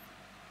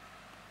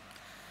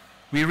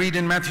 We read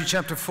in Matthew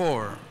chapter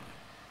 4,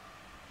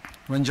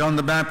 when John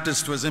the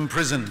Baptist was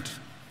imprisoned,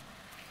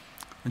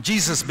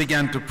 Jesus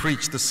began to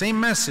preach the same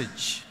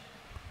message.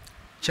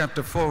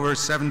 Chapter 4, verse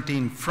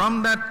 17.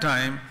 From that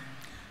time,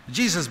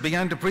 Jesus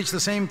began to preach the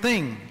same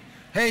thing.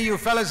 Hey, you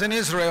fellas in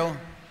Israel,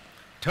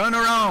 turn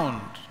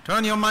around.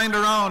 Turn your mind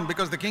around,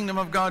 because the kingdom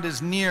of God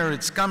is near.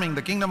 It's coming.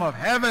 The kingdom of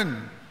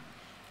heaven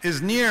is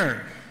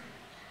near.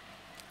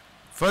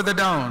 Further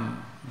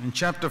down in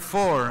chapter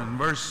 4 and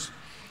verse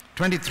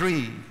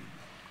 23,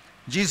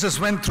 Jesus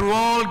went through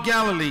all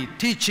Galilee,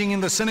 teaching in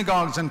the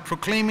synagogues and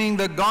proclaiming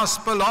the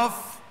gospel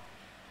of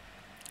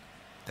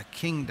the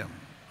kingdom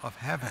of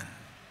heaven.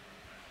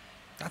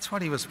 That's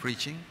what he was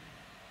preaching.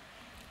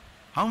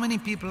 How many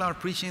people are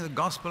preaching the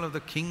gospel of the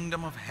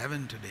kingdom of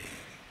heaven today?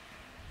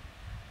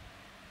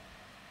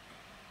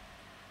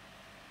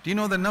 Do you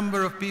know the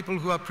number of people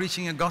who are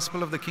preaching a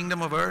gospel of the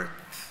kingdom of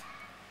earth?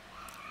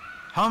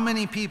 How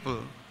many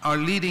people are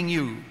leading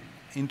you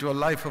into a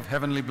life of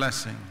heavenly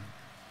blessing?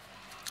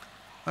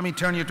 Let me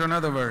turn you to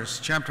another verse,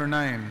 chapter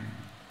 9.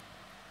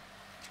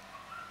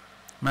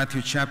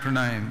 Matthew chapter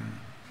 9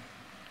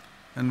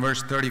 and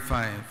verse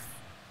 35.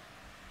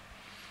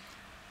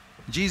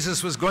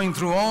 Jesus was going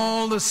through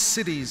all the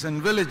cities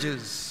and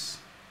villages,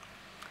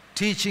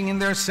 teaching in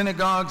their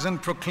synagogues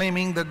and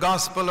proclaiming the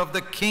gospel of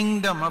the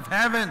kingdom of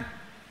heaven.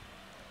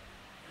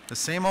 The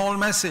same old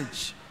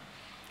message.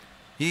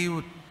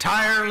 He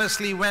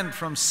tirelessly went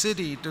from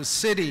city to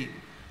city,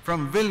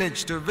 from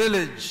village to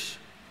village,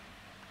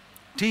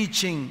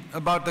 teaching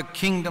about the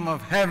kingdom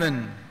of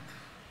heaven.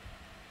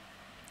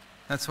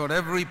 That's what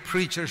every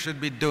preacher should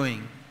be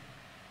doing.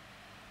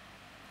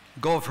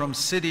 Go from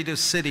city to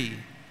city,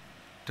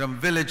 from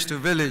village to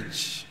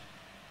village.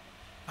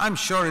 I'm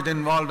sure it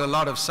involved a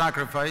lot of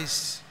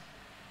sacrifice.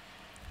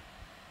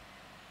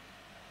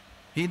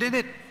 He did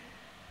it.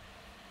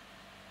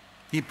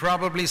 He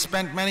probably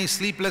spent many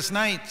sleepless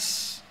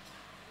nights,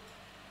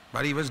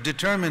 but he was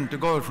determined to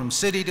go from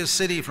city to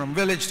city, from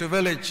village to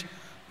village,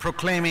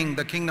 proclaiming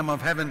the kingdom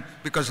of heaven,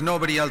 because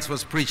nobody else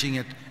was preaching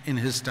it in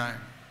his time.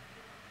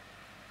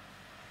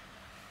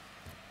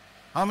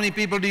 How many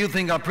people do you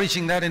think are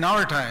preaching that in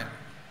our time?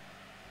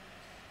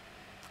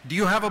 Do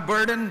you have a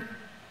burden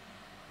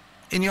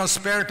in your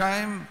spare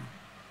time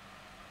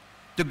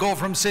to go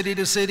from city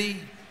to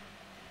city,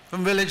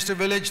 from village to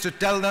village, to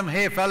tell them,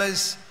 hey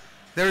fellas,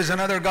 there is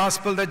another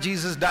gospel that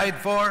Jesus died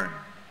for?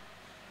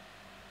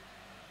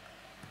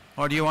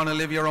 Or do you want to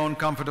live your own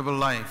comfortable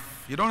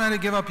life? You don't have to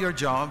give up your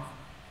job.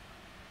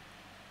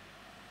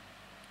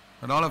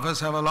 But all of us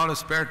have a lot of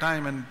spare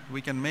time, and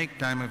we can make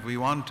time if we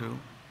want to.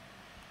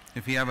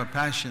 If we have a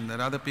passion that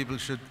other people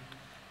should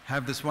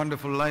have this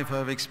wonderful life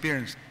I've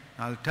experienced.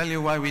 I'll tell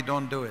you why we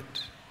don't do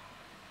it.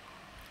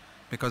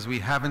 Because we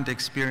haven't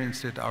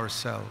experienced it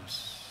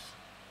ourselves.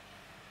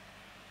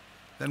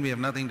 Then we have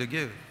nothing to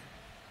give.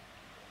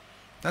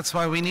 That's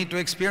why we need to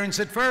experience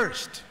it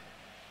first.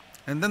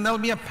 And then there'll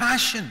be a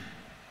passion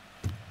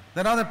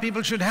that other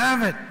people should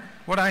have it.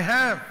 what I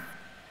have.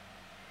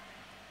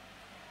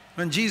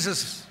 When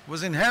Jesus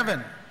was in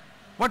heaven,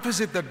 what was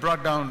it that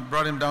brought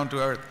him down to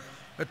earth?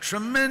 A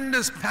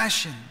tremendous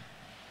passion.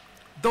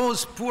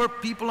 Those poor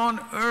people on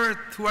earth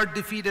who are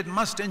defeated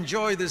must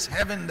enjoy this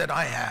heaven that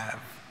I have.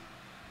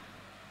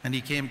 And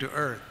he came to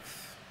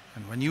earth.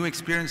 And when you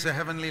experience a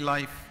heavenly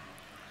life,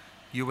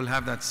 you will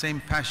have that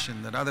same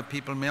passion that other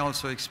people may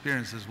also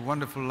experience, this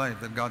wonderful life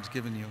that God's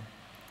given you.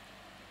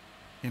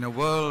 In a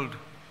world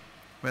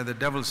where the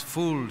devil's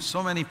fooled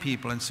so many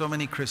people and so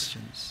many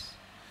Christians,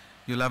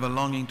 you'll have a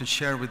longing to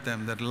share with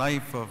them that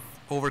life of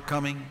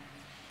overcoming,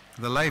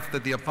 the life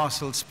that the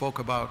apostles spoke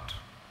about.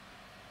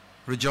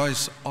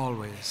 Rejoice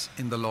always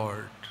in the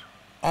Lord,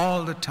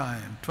 all the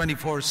time,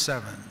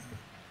 24/7.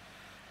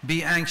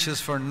 Be anxious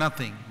for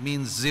nothing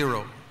means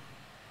zero.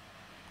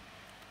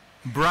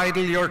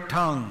 Bridle your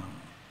tongue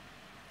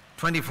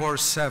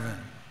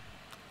 24/7.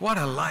 What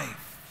a life.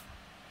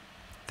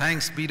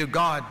 Thanks be to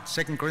God,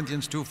 2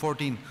 Corinthians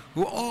 2:14,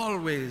 who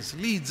always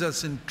leads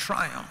us in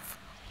triumph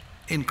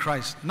in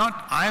Christ.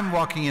 Not I'm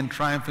walking in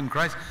triumph in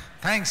Christ.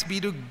 Thanks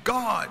be to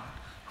God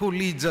who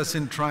leads us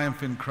in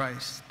triumph in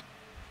Christ.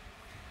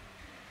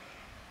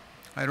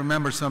 I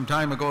remember some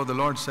time ago the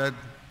Lord said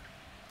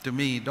to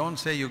me, don't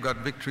say you got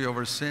victory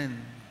over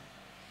sin.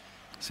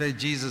 Say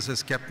Jesus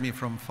has kept me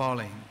from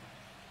falling.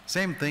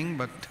 Same thing,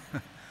 but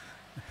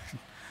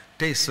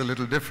tastes a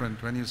little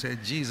different when you say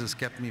Jesus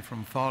kept me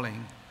from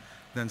falling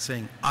than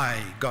saying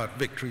I got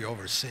victory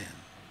over sin.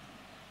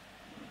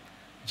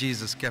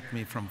 Jesus kept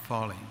me from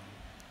falling.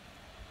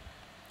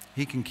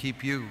 He can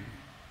keep you.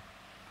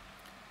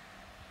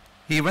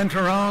 He went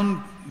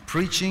around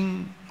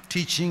preaching,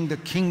 teaching the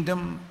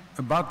kingdom,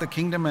 about the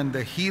kingdom, and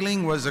the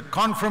healing was a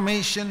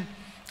confirmation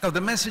of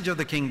the message of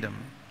the kingdom.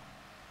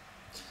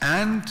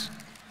 And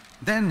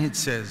then it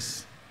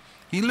says,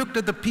 he looked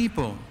at the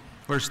people,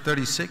 verse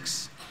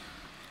 36,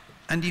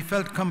 and he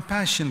felt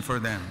compassion for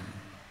them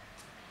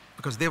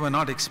because they were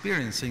not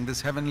experiencing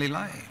this heavenly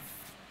life.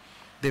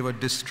 They were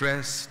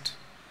distressed,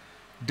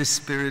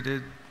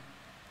 dispirited,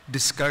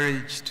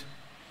 discouraged,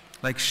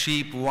 like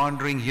sheep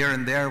wandering here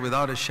and there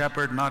without a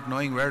shepherd, not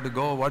knowing where to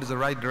go, what is the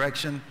right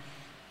direction.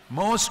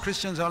 Most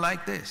Christians are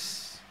like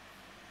this.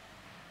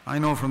 I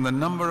know from the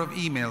number of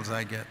emails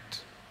I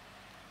get.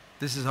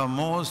 This is how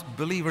most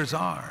believers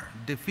are.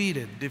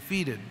 Defeated,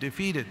 defeated,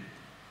 defeated.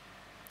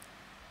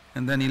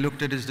 And then he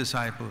looked at his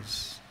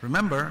disciples.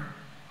 Remember,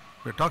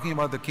 we're talking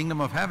about the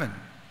kingdom of heaven.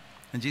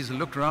 And Jesus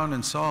looked around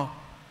and saw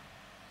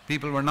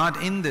people were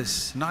not in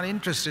this, not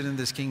interested in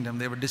this kingdom.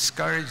 They were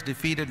discouraged,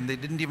 defeated, and they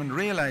didn't even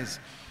realize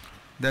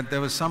that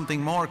there was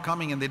something more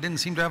coming, and they didn't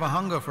seem to have a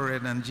hunger for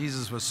it. And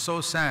Jesus was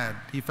so sad.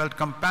 He felt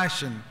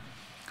compassion.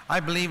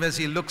 I believe as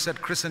he looks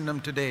at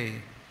Christendom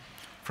today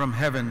from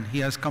heaven, he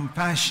has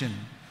compassion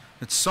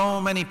that so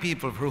many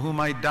people for whom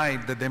I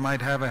died that they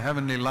might have a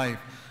heavenly life.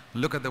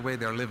 Look at the way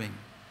they're living.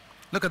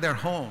 Look at their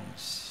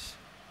homes.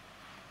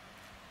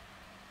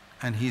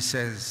 And he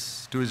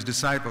says to his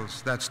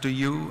disciples, that's to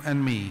you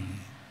and me.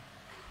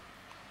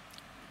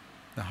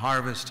 The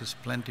harvest is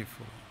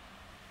plentiful.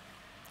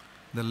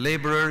 The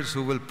laborers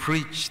who will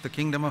preach the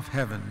kingdom of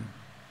heaven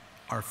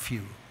are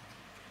few.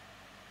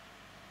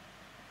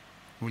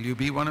 Will you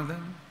be one of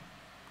them?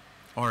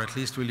 Or at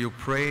least will you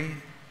pray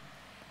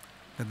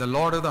that the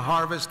Lord of the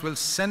harvest will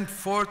send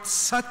forth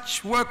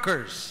such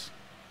workers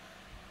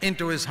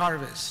into his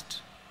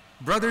harvest?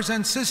 Brothers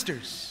and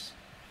sisters,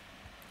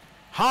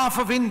 half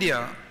of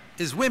India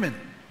is women.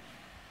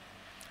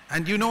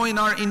 And you know, in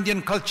our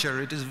Indian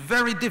culture, it is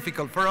very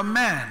difficult for a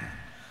man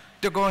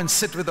to go and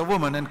sit with a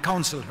woman and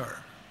counsel her.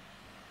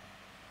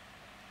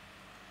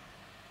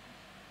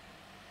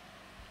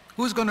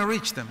 Who's going to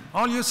reach them?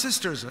 All your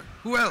sisters.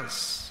 Who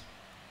else?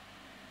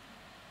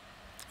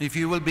 If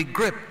you will be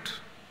gripped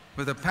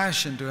with a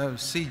passion to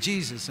see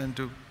Jesus and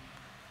to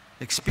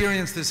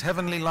experience this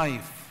heavenly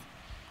life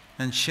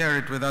and share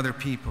it with other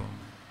people.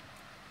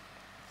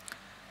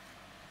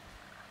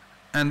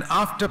 And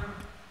after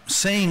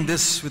saying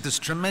this with this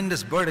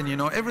tremendous burden, you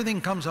know, everything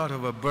comes out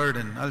of a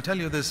burden. I'll tell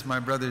you this, my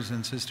brothers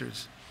and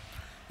sisters.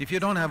 If you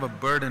don't have a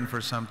burden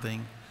for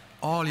something,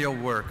 all your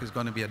work is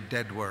going to be a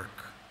dead work.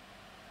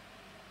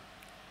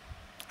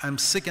 I'm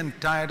sick and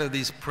tired of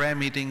these prayer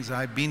meetings.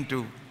 I've been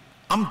to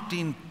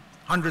umpteen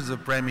hundreds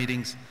of prayer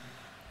meetings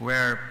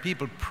where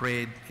people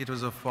prayed. It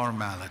was a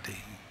formality.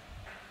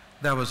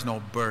 There was no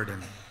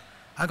burden.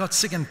 I got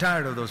sick and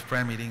tired of those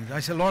prayer meetings. I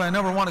said, Lord, I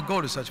never want to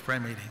go to such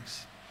prayer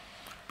meetings.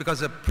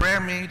 Because a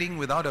prayer meeting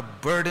without a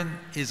burden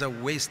is a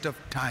waste of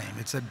time.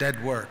 It's a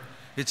dead work.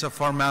 It's a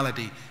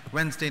formality.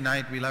 Wednesday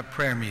night we'll have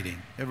prayer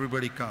meeting.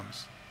 Everybody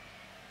comes.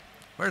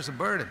 Where's the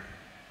burden?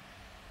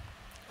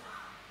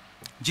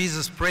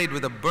 Jesus prayed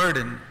with a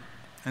burden,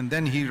 and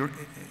then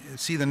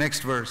see the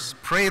next verse.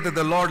 Pray that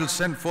the Lord will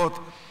send forth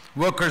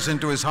workers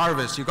into his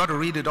harvest. You've got to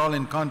read it all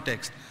in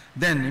context.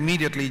 Then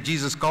immediately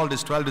Jesus called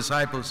his 12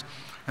 disciples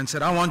and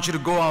said, I want you to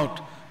go out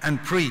and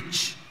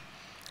preach.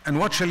 And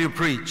what shall you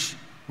preach?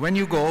 When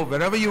you go,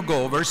 wherever you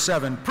go, verse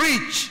 7,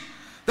 preach!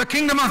 The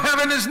kingdom of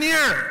heaven is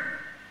near.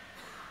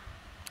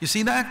 You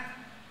see that?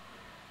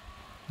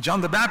 John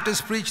the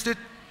Baptist preached it.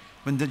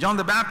 When John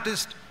the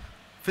Baptist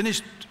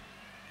finished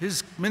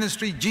his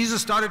ministry,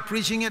 Jesus started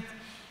preaching it.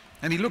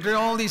 And he looked at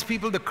all these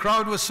people. The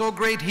crowd was so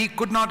great, he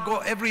could not go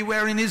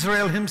everywhere in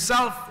Israel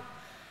himself.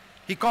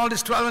 He called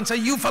his 12 and said,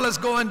 you fellas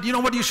go, and you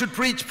know what you should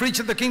preach? Preach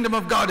that the kingdom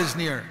of God is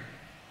near.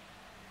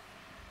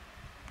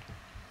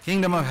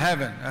 Kingdom of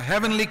heaven, a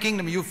heavenly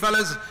kingdom. You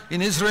fellas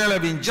in Israel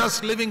have been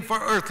just living for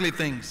earthly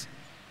things.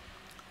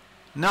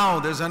 Now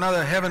there's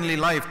another heavenly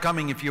life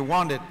coming if you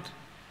want it.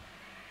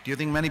 Do you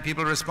think many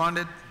people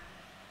responded?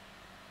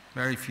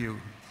 Very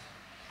few.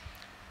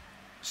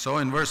 So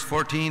in verse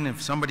 14,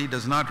 if somebody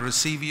does not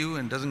receive you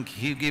and doesn't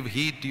give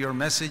heed to your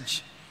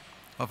message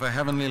of a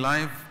heavenly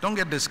life, don't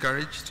get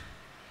discouraged.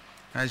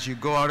 As you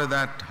go out of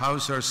that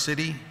house or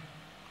city,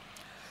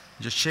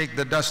 just shake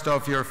the dust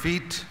off your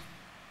feet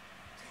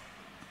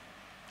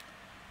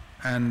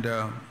and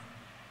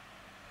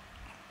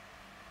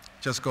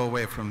just go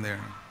away from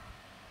there.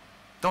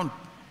 Don't,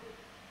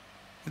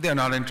 if they're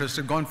not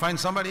interested, go and find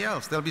somebody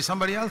else. There'll be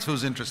somebody else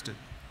who's interested.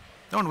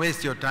 Don't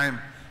waste your time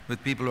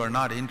with people who are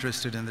not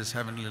interested in this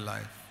heavenly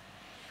life.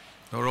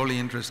 They're only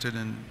interested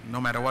in, no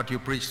matter what you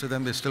preach to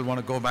them, they still want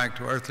to go back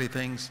to earthly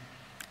things.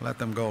 Let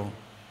them go.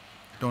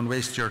 Don't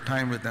waste your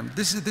time with them.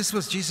 This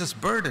was Jesus'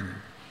 burden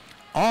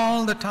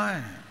all the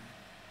time.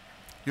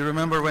 You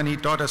remember when he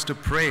taught us to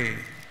pray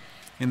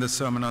in the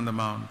Sermon on the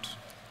Mount,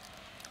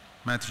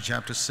 Matthew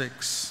chapter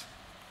 6.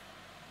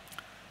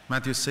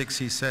 Matthew 6,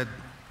 he said,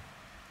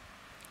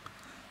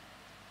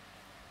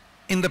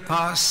 in the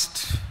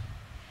past,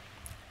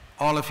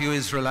 all of you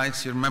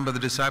Israelites, you remember the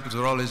disciples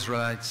were all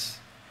Israelites,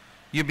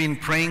 you've been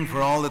praying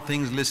for all the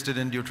things listed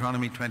in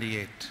Deuteronomy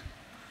 28.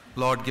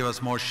 Lord, give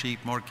us more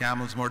sheep, more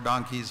camels, more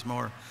donkeys,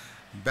 more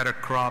better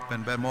crop,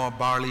 and more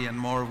barley and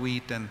more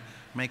wheat, and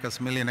make us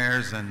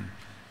millionaires, and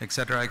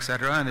etc.,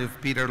 etc. And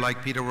if Peter,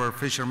 like Peter, were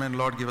fishermen,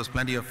 Lord, give us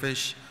plenty of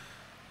fish,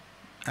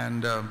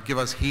 and give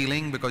us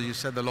healing, because you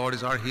said the Lord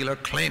is our healer.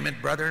 Claim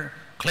it, brother.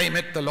 Claim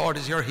it, the Lord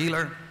is your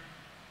healer.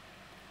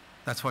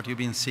 That's what you've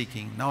been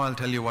seeking. Now I'll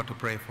tell you what to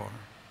pray for.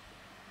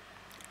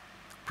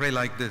 Pray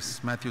like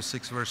this, Matthew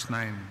 6, verse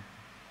 9.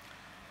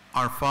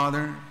 Our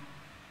Father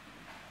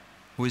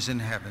who is in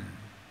heaven.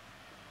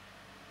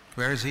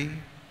 Where is he?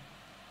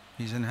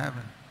 He's in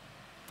heaven.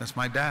 That's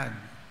my dad.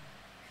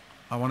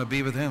 I want to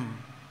be with him.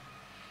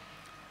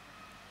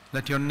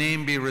 Let your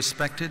name be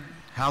respected,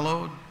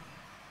 hallowed.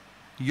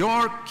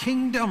 Your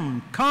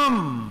kingdom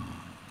come.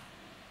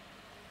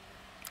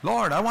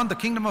 Lord, I want the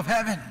kingdom of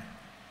heaven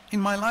in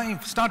my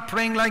life. Start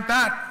praying like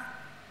that.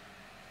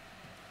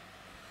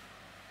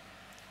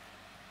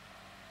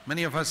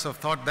 Many of us have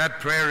thought that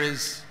prayer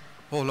is,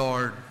 oh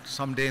Lord,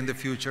 someday in the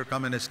future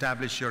come and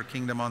establish your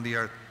kingdom on the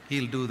earth.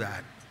 He'll do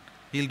that.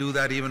 He'll do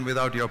that even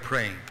without your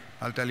praying.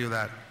 I'll tell you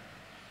that.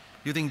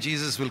 You think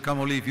Jesus will come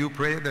only if you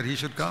pray that he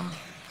should come?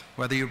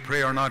 Whether you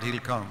pray or not, he'll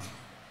come.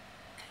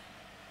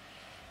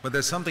 But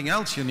there's something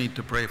else you need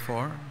to pray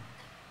for.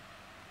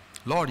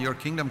 Lord, your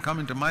kingdom come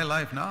into my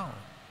life now.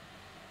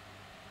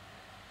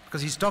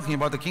 Because he's talking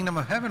about the kingdom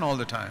of heaven all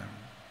the time.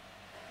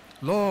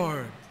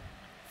 Lord,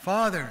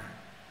 Father,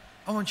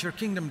 I want your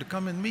kingdom to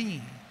come in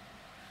me.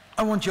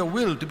 I want your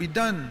will to be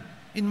done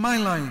in my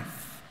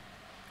life.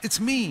 It's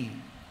me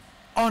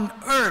on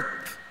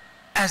earth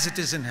as it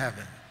is in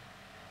heaven.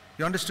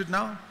 You understood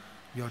now?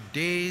 Your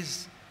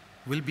days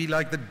will be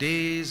like the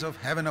days of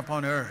heaven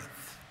upon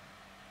earth.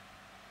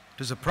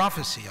 It is a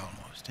prophecy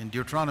almost in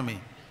Deuteronomy.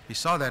 We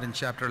saw that in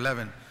chapter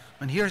 11.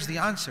 And here's the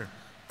answer.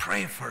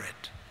 Pray for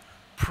it.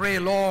 Pray,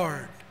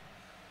 Lord,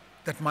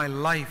 that my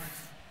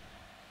life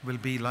will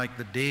be like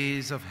the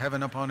days of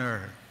heaven upon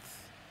earth.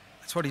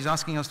 That's what he's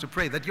asking us to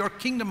pray, that your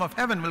kingdom of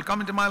heaven will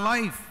come into my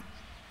life.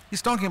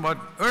 He's talking about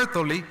earth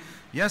only.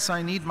 Yes,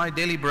 I need my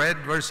daily bread,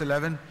 verse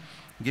 11.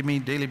 Give me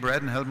daily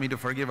bread and help me to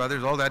forgive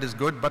others. All that is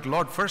good. But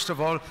Lord, first of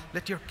all,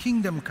 let your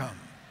kingdom come.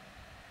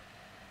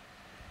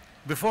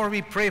 Before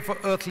we pray for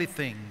earthly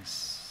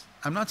things,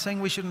 I'm not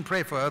saying we shouldn't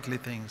pray for earthly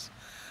things.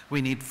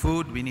 We need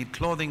food, we need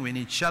clothing, we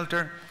need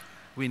shelter.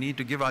 We need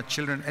to give our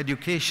children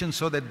education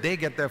so that they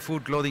get their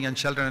food, clothing, and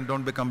shelter and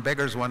don't become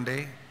beggars one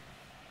day.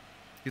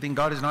 You think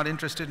God is not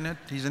interested in it?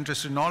 He's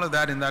interested in all of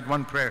that in that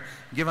one prayer.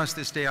 Give us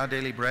this day our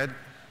daily bread.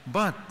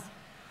 But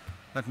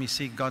let me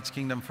seek God's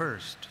kingdom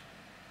first.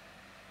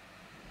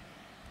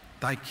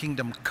 Thy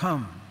kingdom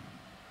come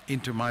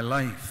into my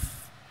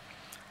life.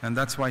 And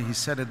that's why he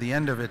said at the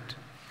end of it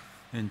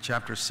in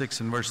chapter 6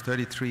 and verse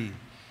 33,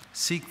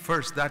 seek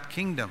first that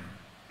kingdom.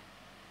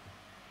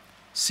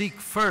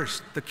 Seek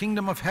first the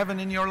kingdom of heaven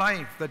in your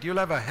life, that you'll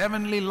have a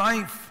heavenly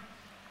life.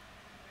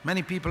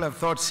 Many people have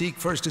thought seek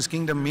first his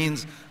kingdom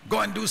means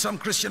go and do some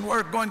Christian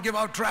work, go and give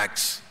out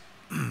tracts,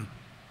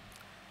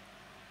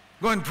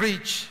 go and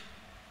preach.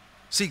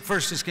 Seek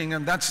first his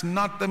kingdom. That's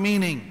not the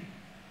meaning.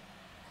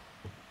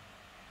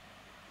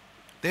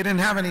 They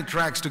didn't have any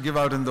tracts to give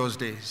out in those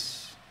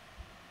days.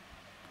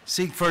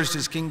 Seek first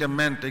his kingdom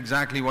meant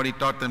exactly what he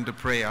taught them to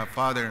pray. Our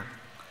Father,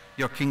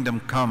 your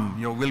kingdom come,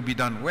 your will be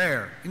done.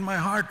 Where? In my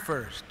heart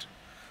first.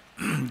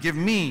 Give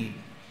me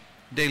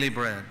daily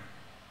bread.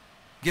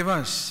 Give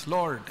us,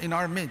 Lord, in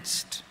our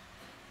midst,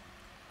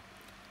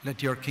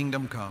 let your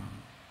kingdom come.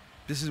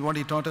 This is what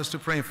he taught us to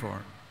pray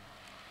for.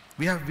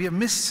 We have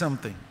missed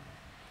something.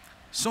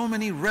 So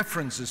many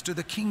references to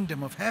the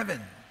kingdom of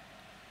heaven,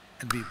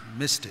 and we've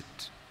missed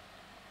it.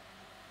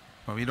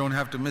 But we don't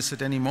have to miss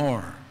it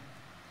anymore.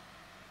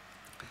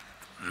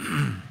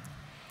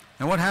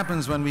 And what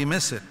happens when we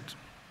miss it?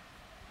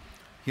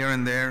 Here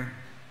and there,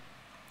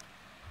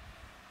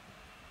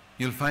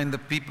 you'll find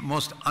the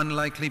most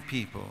unlikely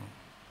people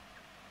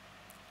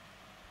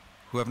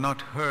who have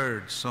not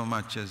heard so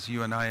much as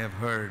you and I have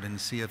heard in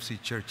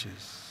CFC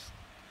churches,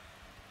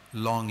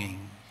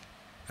 longing.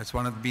 That's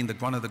been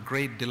one of the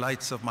great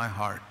delights of my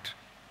heart.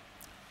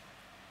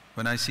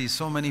 When I see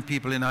so many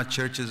people in our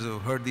churches who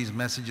have heard these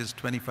messages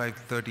 25,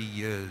 30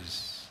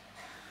 years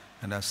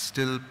and are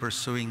still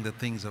pursuing the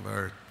things of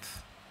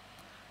earth,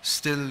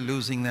 still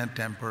losing their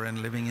temper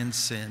and living in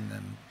sin,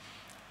 and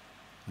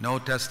no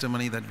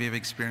testimony that we have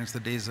experienced the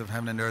days of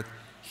heaven and earth.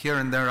 Here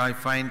and there I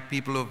find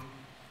people who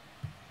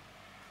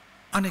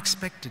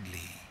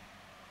unexpectedly,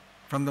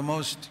 from the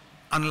most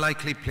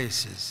unlikely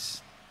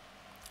places,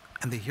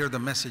 and they hear the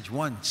message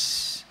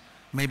once,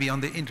 maybe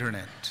on the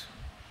internet,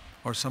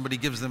 or somebody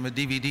gives them a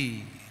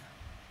DVD,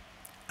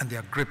 and they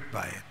are gripped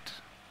by it.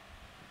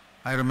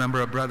 I remember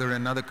a brother in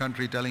another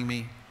country telling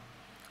me,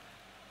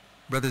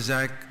 "Brother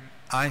Zac,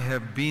 I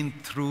have been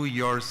through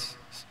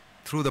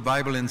the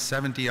Bible in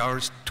 70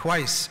 hours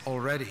twice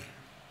already."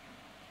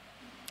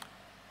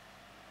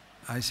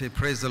 I say,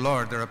 praise the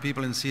Lord, there are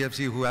people in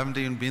CFC who haven't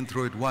even been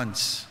through it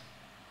once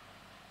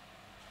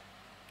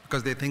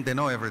because they think they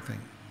know everything.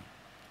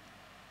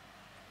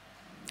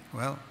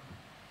 Well,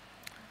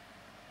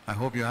 I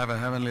hope you have a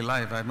heavenly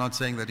life. I'm not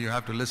saying that you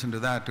have to listen to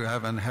that to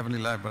have a heavenly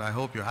life, but I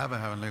hope you have a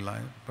heavenly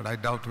life. But I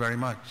doubt very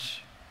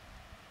much.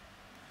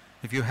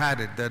 If you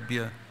had it, there'd be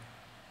a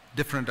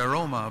different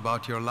aroma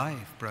about your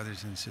life,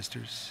 brothers and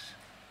sisters.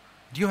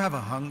 Do you have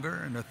a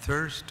hunger and a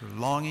thirst, a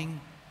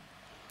longing?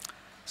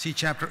 See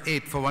chapter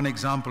 8 for one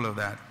example of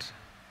that.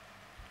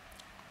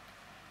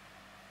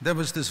 There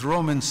was this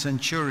Roman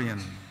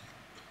centurion,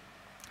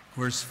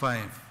 verse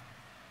 5.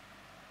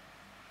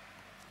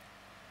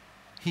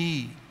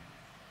 He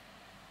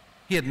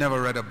had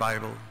never read a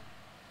Bible.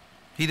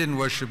 He didn't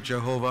worship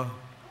Jehovah.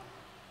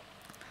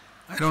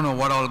 I don't know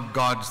what all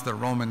gods the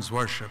Romans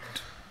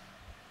worshipped.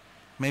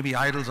 Maybe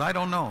idols, I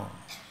don't know.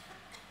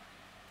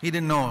 He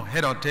didn't know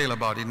head or tail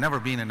about it. He'd never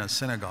been in a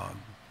synagogue.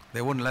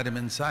 They wouldn't let him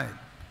inside.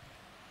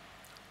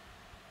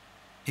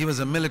 He was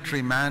a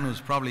military man who's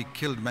probably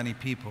killed many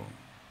people.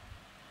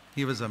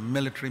 He was a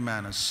military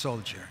man, a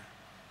soldier.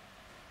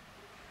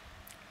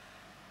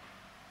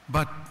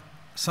 But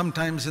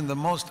sometimes in the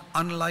most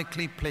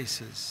unlikely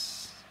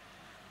places,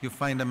 you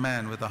find a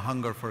man with a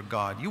hunger for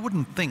God. You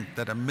wouldn't think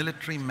that a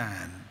military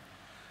man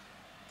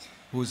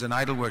who's an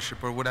idol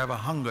worshiper would have a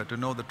hunger to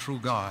know the true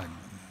God.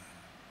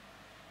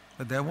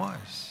 But there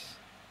was.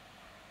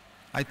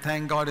 I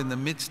thank God in the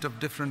midst of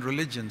different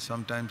religions,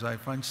 sometimes I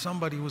find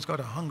somebody who's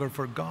got a hunger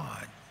for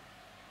God.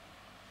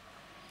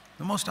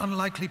 The most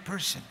unlikely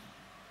person.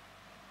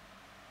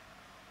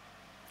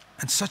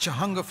 And such a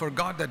hunger for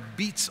God that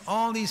beats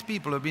all these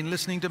people who have been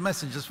listening to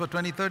messages for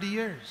 20, 30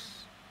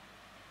 years.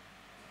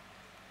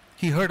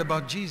 He heard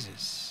about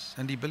Jesus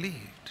and he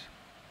believed.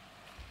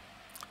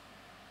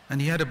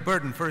 And he had a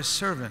burden for his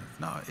servant.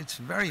 Now, it's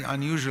very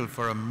unusual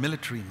for a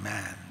military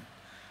man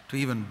to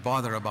even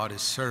bother about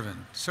his servant.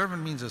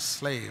 Servant means a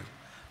slave.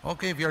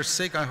 Okay, if you're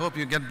sick, I hope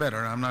you get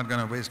better. I'm not going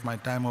to waste my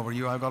time over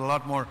you. I've got a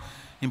lot more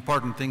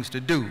important things to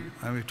do.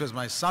 I mean, if it was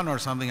my son or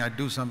something, I'd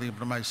do something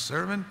for my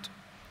servant.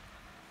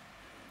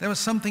 There was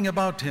something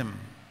about him.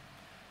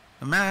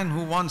 A man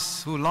who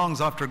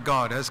longs after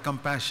God, has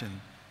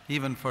compassion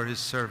even for his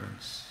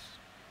servants.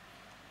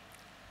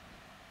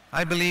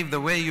 I believe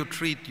the way you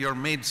treat your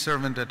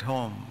maidservant at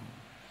home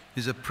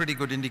is a pretty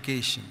good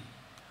indication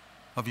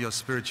of your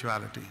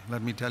spirituality.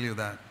 Let me tell you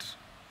that.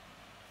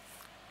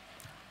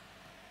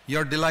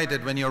 You're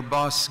delighted when your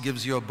boss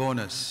gives you a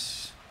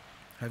bonus.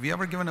 Have you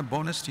ever given a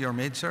bonus to your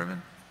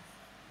maidservant?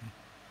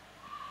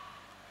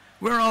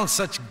 We're all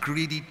such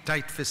greedy,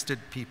 tight-fisted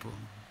people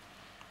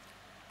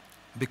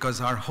because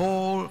our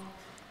whole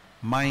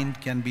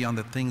mind can be on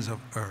the things of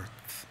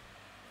earth.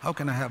 How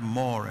can I have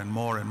more and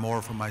more and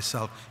more for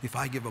myself? If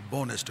I give a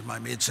bonus to my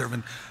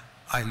maidservant,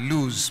 I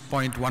lose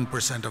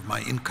 0.1% of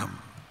my income.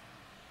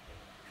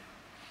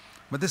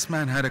 But this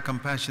man had a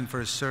compassion for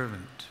his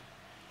servant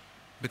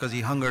because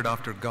he hungered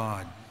after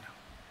God.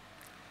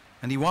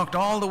 And he walked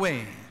all the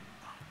way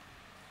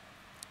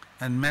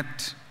and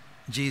met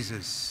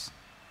Jesus.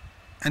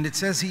 And it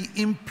says he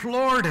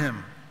implored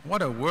him.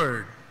 What a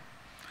word.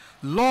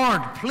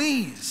 Lord,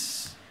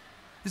 please.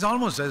 It's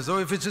almost as though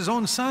if it's his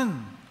own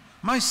son.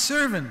 My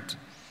servant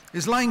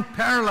is lying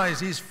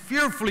paralyzed. He's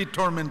fearfully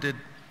tormented.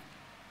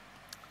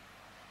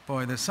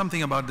 Boy, there's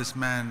something about this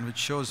man which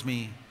shows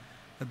me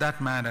that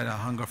that man had a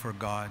hunger for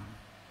God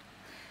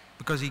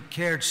because he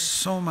cared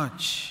so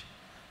much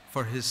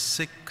for his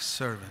sick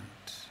servant.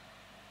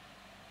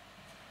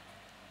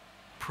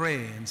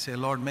 Pray and say,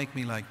 Lord, make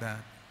me like that.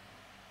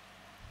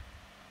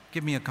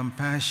 give me a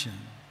compassion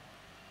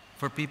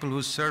for people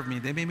who serve me.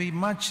 They may be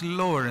much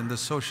lower in the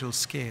social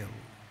scale.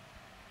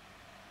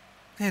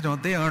 They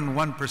earn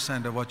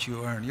 1% of what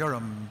you earn. You're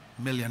a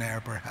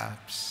millionaire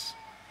perhaps,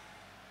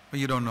 but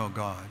you don't know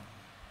God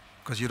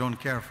because you don't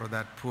care for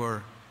that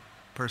poor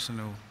person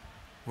who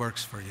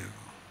works for you.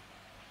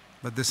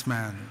 But this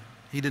man,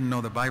 he didn't know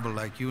the Bible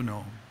like you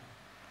know.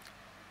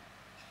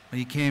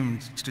 He came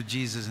to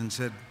Jesus and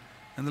said,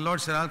 and the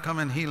Lord said, I'll come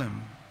and heal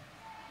him.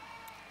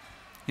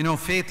 You know,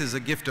 faith is a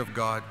gift of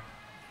God.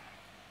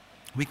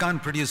 We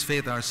can't produce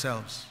faith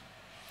ourselves,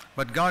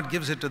 but God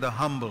gives it to the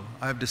humble.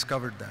 I've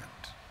discovered that.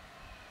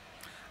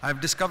 I've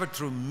discovered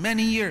through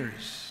many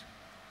years,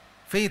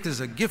 faith is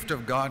a gift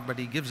of God, but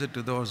He gives it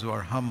to those who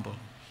are humble.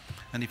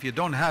 And if you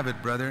don't have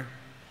it, brother,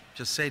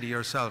 just say to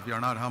yourself,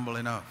 you're not humble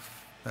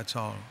enough. That's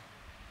all.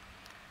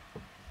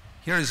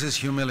 Here is his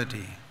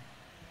humility.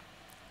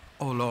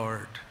 Oh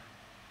Lord,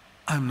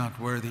 I'm not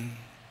worthy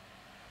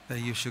that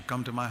you should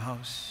come to my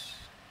house.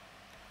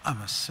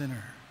 I'm a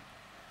sinner.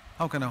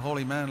 How can a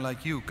holy man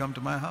like you come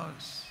to my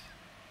house?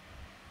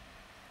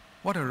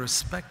 What a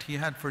respect he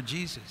had for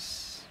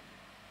Jesus.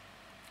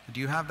 Do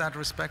you have that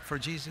respect for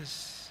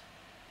Jesus?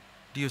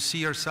 Do you see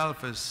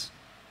yourself as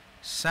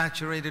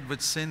saturated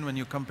with sin when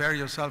you compare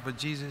yourself with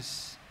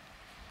Jesus?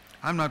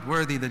 I'm not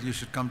worthy that you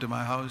should come to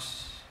my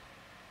house.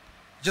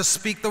 Just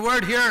speak the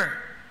word here.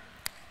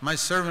 My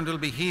servant will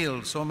be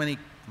healed so many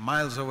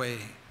miles away.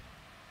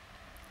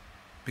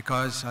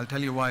 Because I'll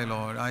tell you why,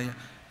 Lord.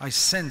 I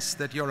sense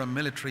that you're a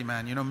military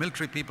man. You know,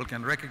 military people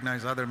can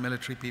recognize other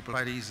military people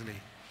quite easily.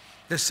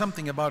 There's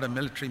something about a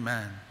military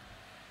man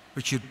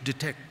which you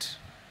detect.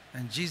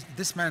 And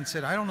this man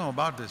said, I don't know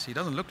about this. He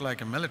doesn't look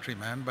like a military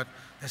man, but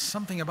there's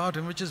something about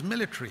him which is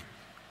military.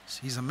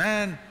 He's a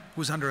man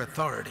who's under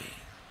authority.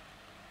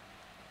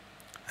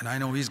 And I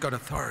know he's got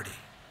authority.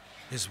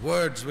 His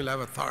words will have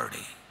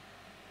authority.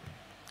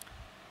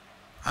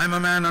 I'm a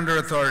man under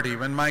authority.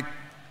 When my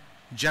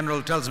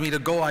general tells me to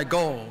go, I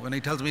go. When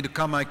he tells me to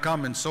come, I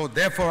come. And so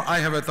therefore I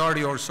have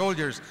authority over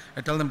soldiers.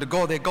 I tell them to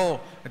go, they go.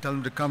 I tell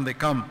them to come, they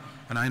come.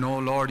 And I know,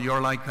 Lord, you're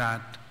like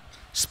that.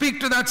 Speak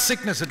to that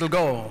sickness, it'll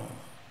go.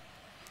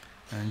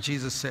 And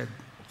Jesus said,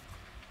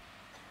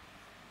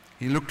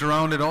 he looked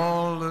around at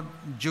all the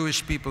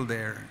Jewish people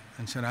there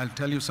and said, I'll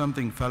tell you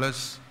something,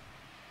 fellas.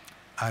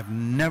 I've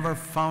never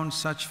found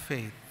such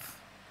faith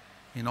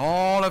in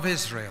all of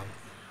Israel.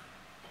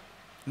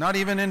 Not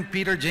even in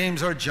Peter,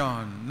 James, or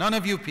John. None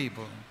of you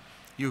people,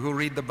 you who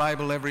read the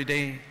Bible every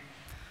day,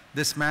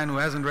 this man who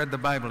hasn't read the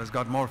Bible has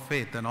got more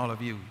faith than all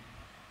of you.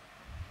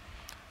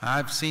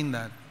 I've seen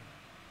that.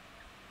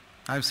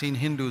 I've seen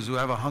Hindus who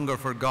have a hunger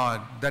for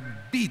God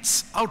that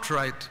beats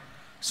outright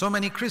so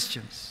many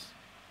Christians.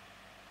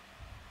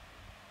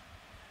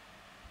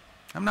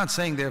 I'm not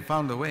saying they have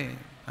found the way.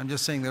 I'm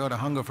just saying they got a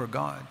hunger for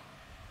God.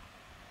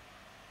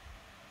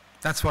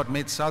 That's what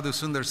made Sadhu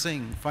Sundar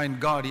Singh find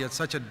God. He had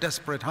such a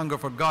desperate hunger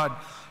for God.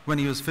 When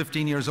he was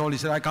 15 years old, he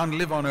said, I can't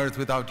live on earth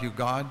without you,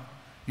 God.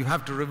 You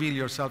have to reveal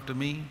yourself to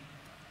me.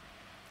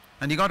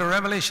 And he got a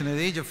revelation at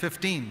the age of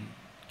 15.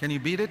 Can you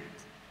beat it?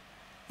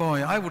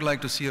 Boy, I would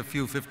like to see a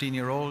few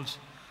 15-year-olds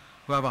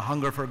who have a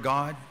hunger for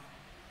God.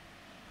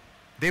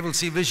 They will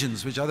see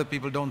visions which other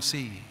people don't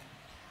see.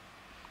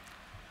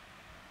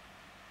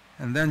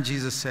 And then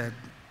Jesus said,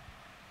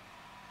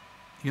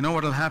 you know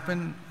what will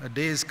happen? A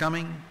day is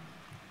coming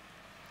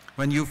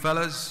when you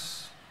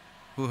fellas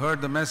who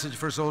heard the message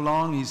for so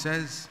long, he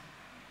says,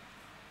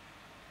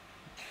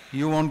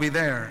 you won't be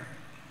there.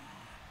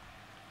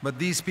 But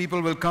these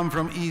people will come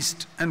from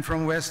east and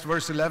from west,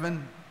 verse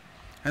 11,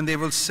 and they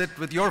will sit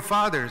with your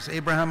fathers,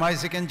 Abraham,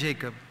 Isaac, and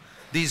Jacob,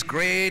 these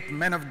great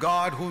men of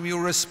God whom you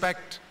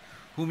respect,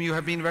 whom you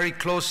have been very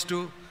close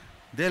to.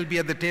 They'll be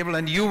at the table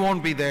and you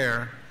won't be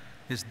there.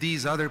 It's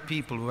these other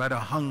people who had a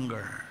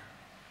hunger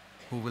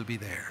who will be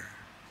there.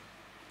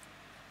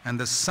 And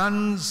the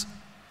sons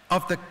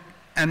of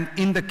and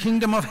in the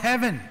kingdom of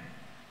heaven.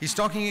 He's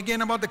talking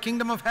again about the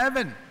kingdom of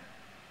heaven.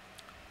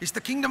 It's the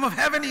kingdom of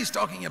heaven he's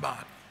talking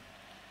about.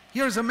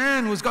 Here's a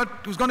man who's going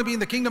to be in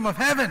the kingdom of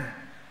heaven.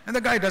 And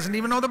the guy doesn't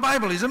even know the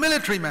Bible. He's a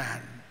military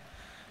man.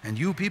 And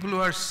you people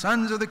who are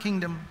sons of the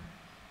kingdom,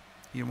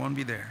 you won't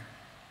be there.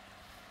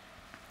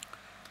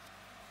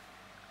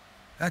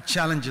 That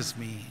challenges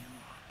me.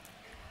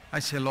 I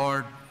say,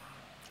 Lord,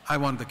 I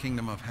want the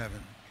kingdom of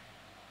heaven.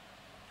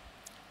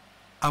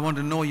 I want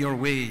to know your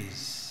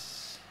ways.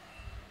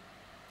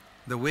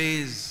 The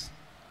ways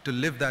to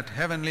live that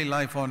heavenly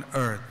life on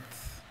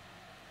earth.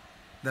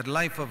 That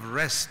life of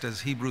rest,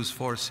 as Hebrews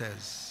 4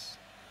 says.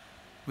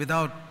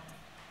 Without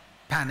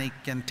panic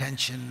and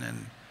tension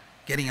and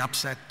getting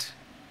upset.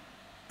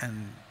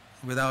 And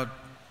without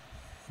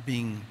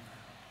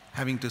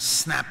having to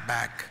snap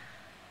back.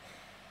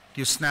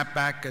 Do you snap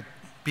back at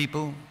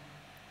people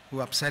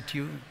who upset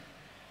you?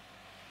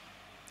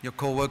 Your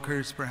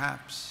co-workers,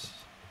 perhaps?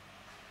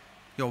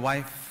 Your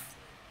wife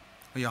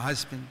or your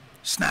husband?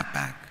 Snap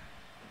back.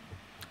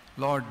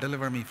 Lord,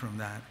 deliver me from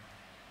that.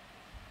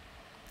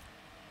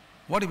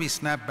 What do we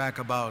snap back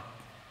about?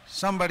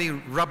 Somebody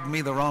rubbed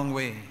me the wrong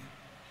way.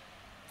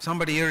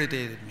 Somebody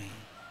irritated me.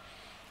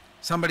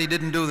 Somebody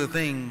didn't do the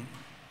thing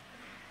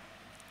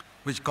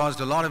which caused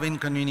a lot of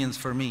inconvenience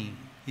for me.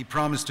 He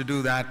promised to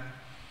do that,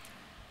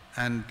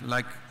 and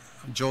like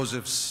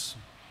Joseph's,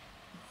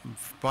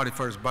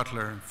 Potiphar's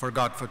butler,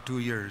 forgot for 2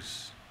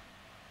 years.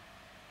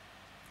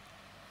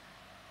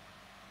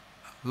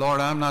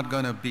 Lord, I'm not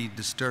going to be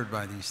disturbed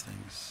by these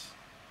things.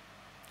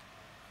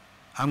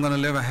 I'm going to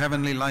live a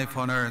heavenly life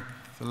on earth,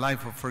 a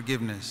life of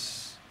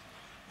forgiveness.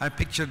 I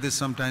picture this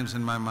sometimes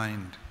in my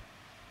mind.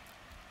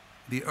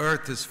 The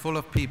earth is full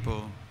of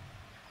people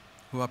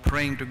who are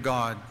praying to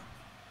God,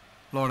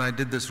 Lord, I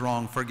did this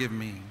wrong, forgive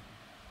me.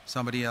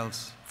 Somebody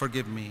else,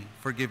 forgive me,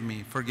 forgive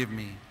me, forgive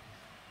me.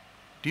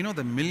 Do you know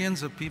the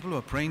millions of people who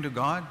are praying to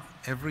God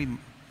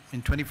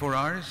in 24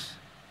 hours?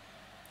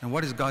 And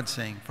what is God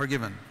saying?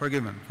 Forgiven,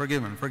 forgiven,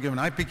 forgiven, forgiven.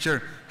 I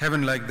picture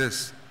heaven like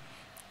this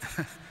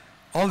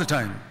all the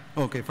time.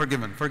 Okay,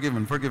 forgiven,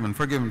 forgiven, forgiven,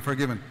 forgiven,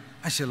 forgiven.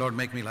 I say, Lord,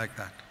 make me like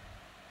that.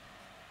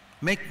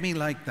 Make me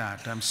like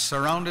that. I'm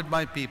surrounded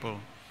by people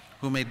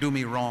who may do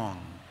me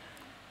wrong,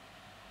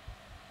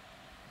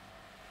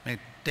 may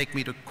take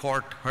me to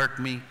court, hurt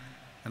me,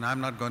 and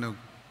I'm not going to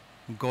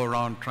go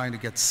around trying to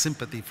get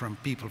sympathy from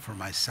people for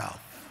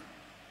myself.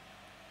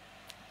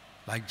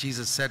 Like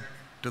Jesus said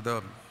to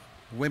the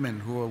women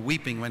who were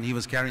weeping when he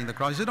was carrying the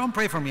cross, he said, don't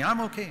pray for me, I'm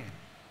okay.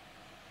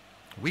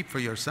 Weep for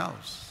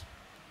yourselves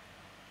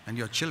and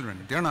your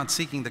children. They're not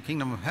seeking the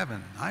kingdom of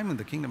heaven. I'm in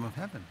the kingdom of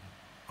heaven.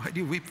 Why do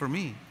you weep for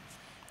me?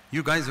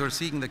 You guys who are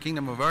seeking the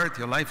kingdom of earth,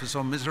 your life is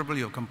so miserable,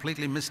 you've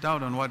completely missed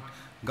out on what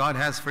God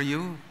has for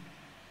you.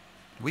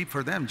 Weep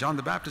for them. John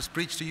the Baptist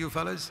preached to you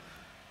fellas,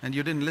 and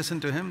you didn't listen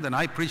to him. Then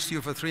I preached to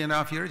you for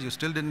 3.5 years, you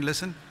still didn't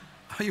listen.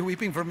 Are you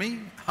weeping for me?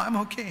 I'm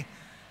okay.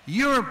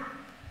 You've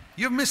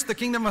missed the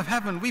kingdom of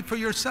heaven. Weep for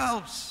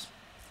yourselves.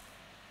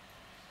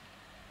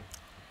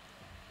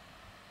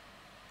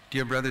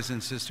 Dear brothers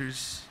and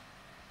sisters,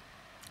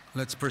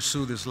 let's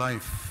pursue this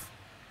life.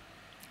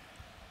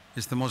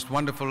 It's the most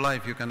wonderful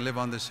life you can live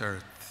on this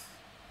earth.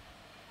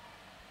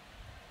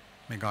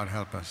 May God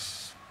help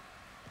us.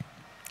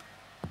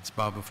 Let's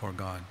bow before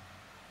God.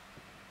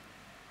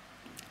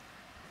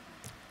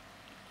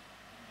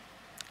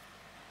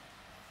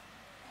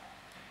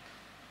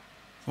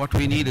 What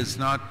we need is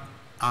not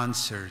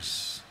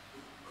answers.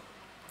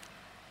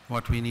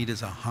 What we need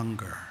is a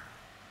hunger.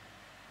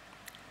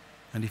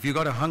 And if you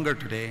got a hunger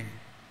today,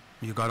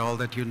 you got all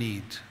that you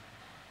need.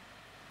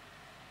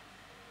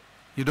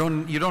 You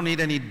don't need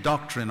any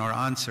doctrine or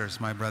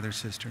answers, my brother,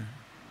 sister.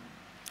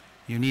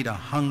 You need a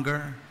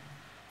hunger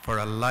for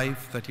a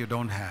life that you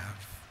don't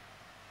have.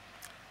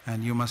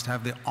 And you must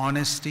have the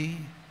honesty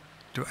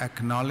to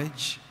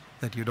acknowledge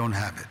that you don't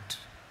have it.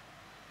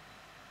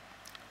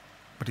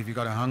 But if you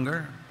got a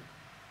hunger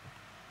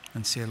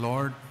and say,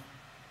 Lord,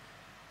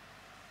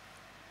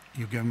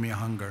 you give me a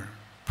hunger,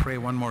 pray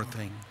one more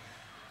thing.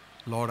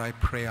 Lord, I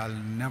pray I'll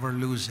never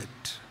lose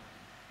it.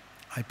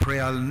 I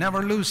pray I'll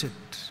never lose it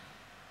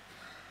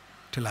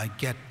till I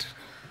get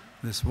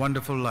this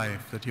wonderful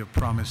life that you've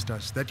promised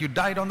us, that you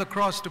died on the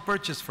cross to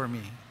purchase for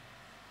me.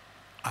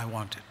 I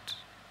want it.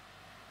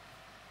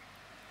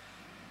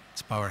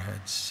 Let's bow our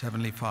heads.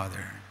 Heavenly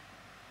Father,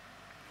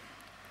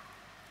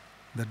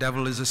 the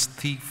devil is a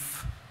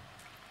thief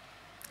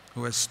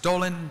who has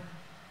stolen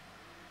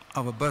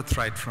our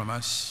birthright from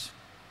us,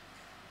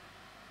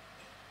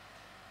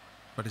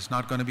 but it's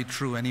not going to be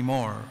true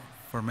anymore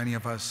for many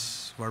of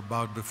us who are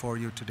bowed before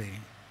you today.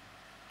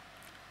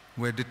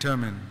 We're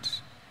determined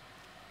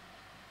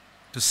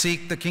to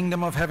seek the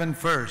kingdom of heaven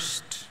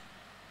first,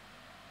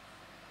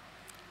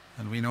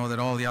 and we know that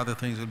all the other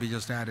things will be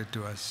just added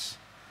to us,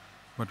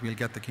 but we'll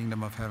get the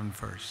kingdom of heaven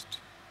first.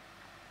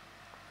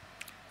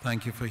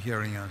 Thank you for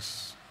hearing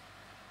us.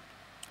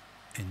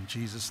 In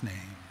Jesus'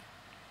 name,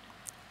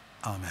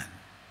 amen.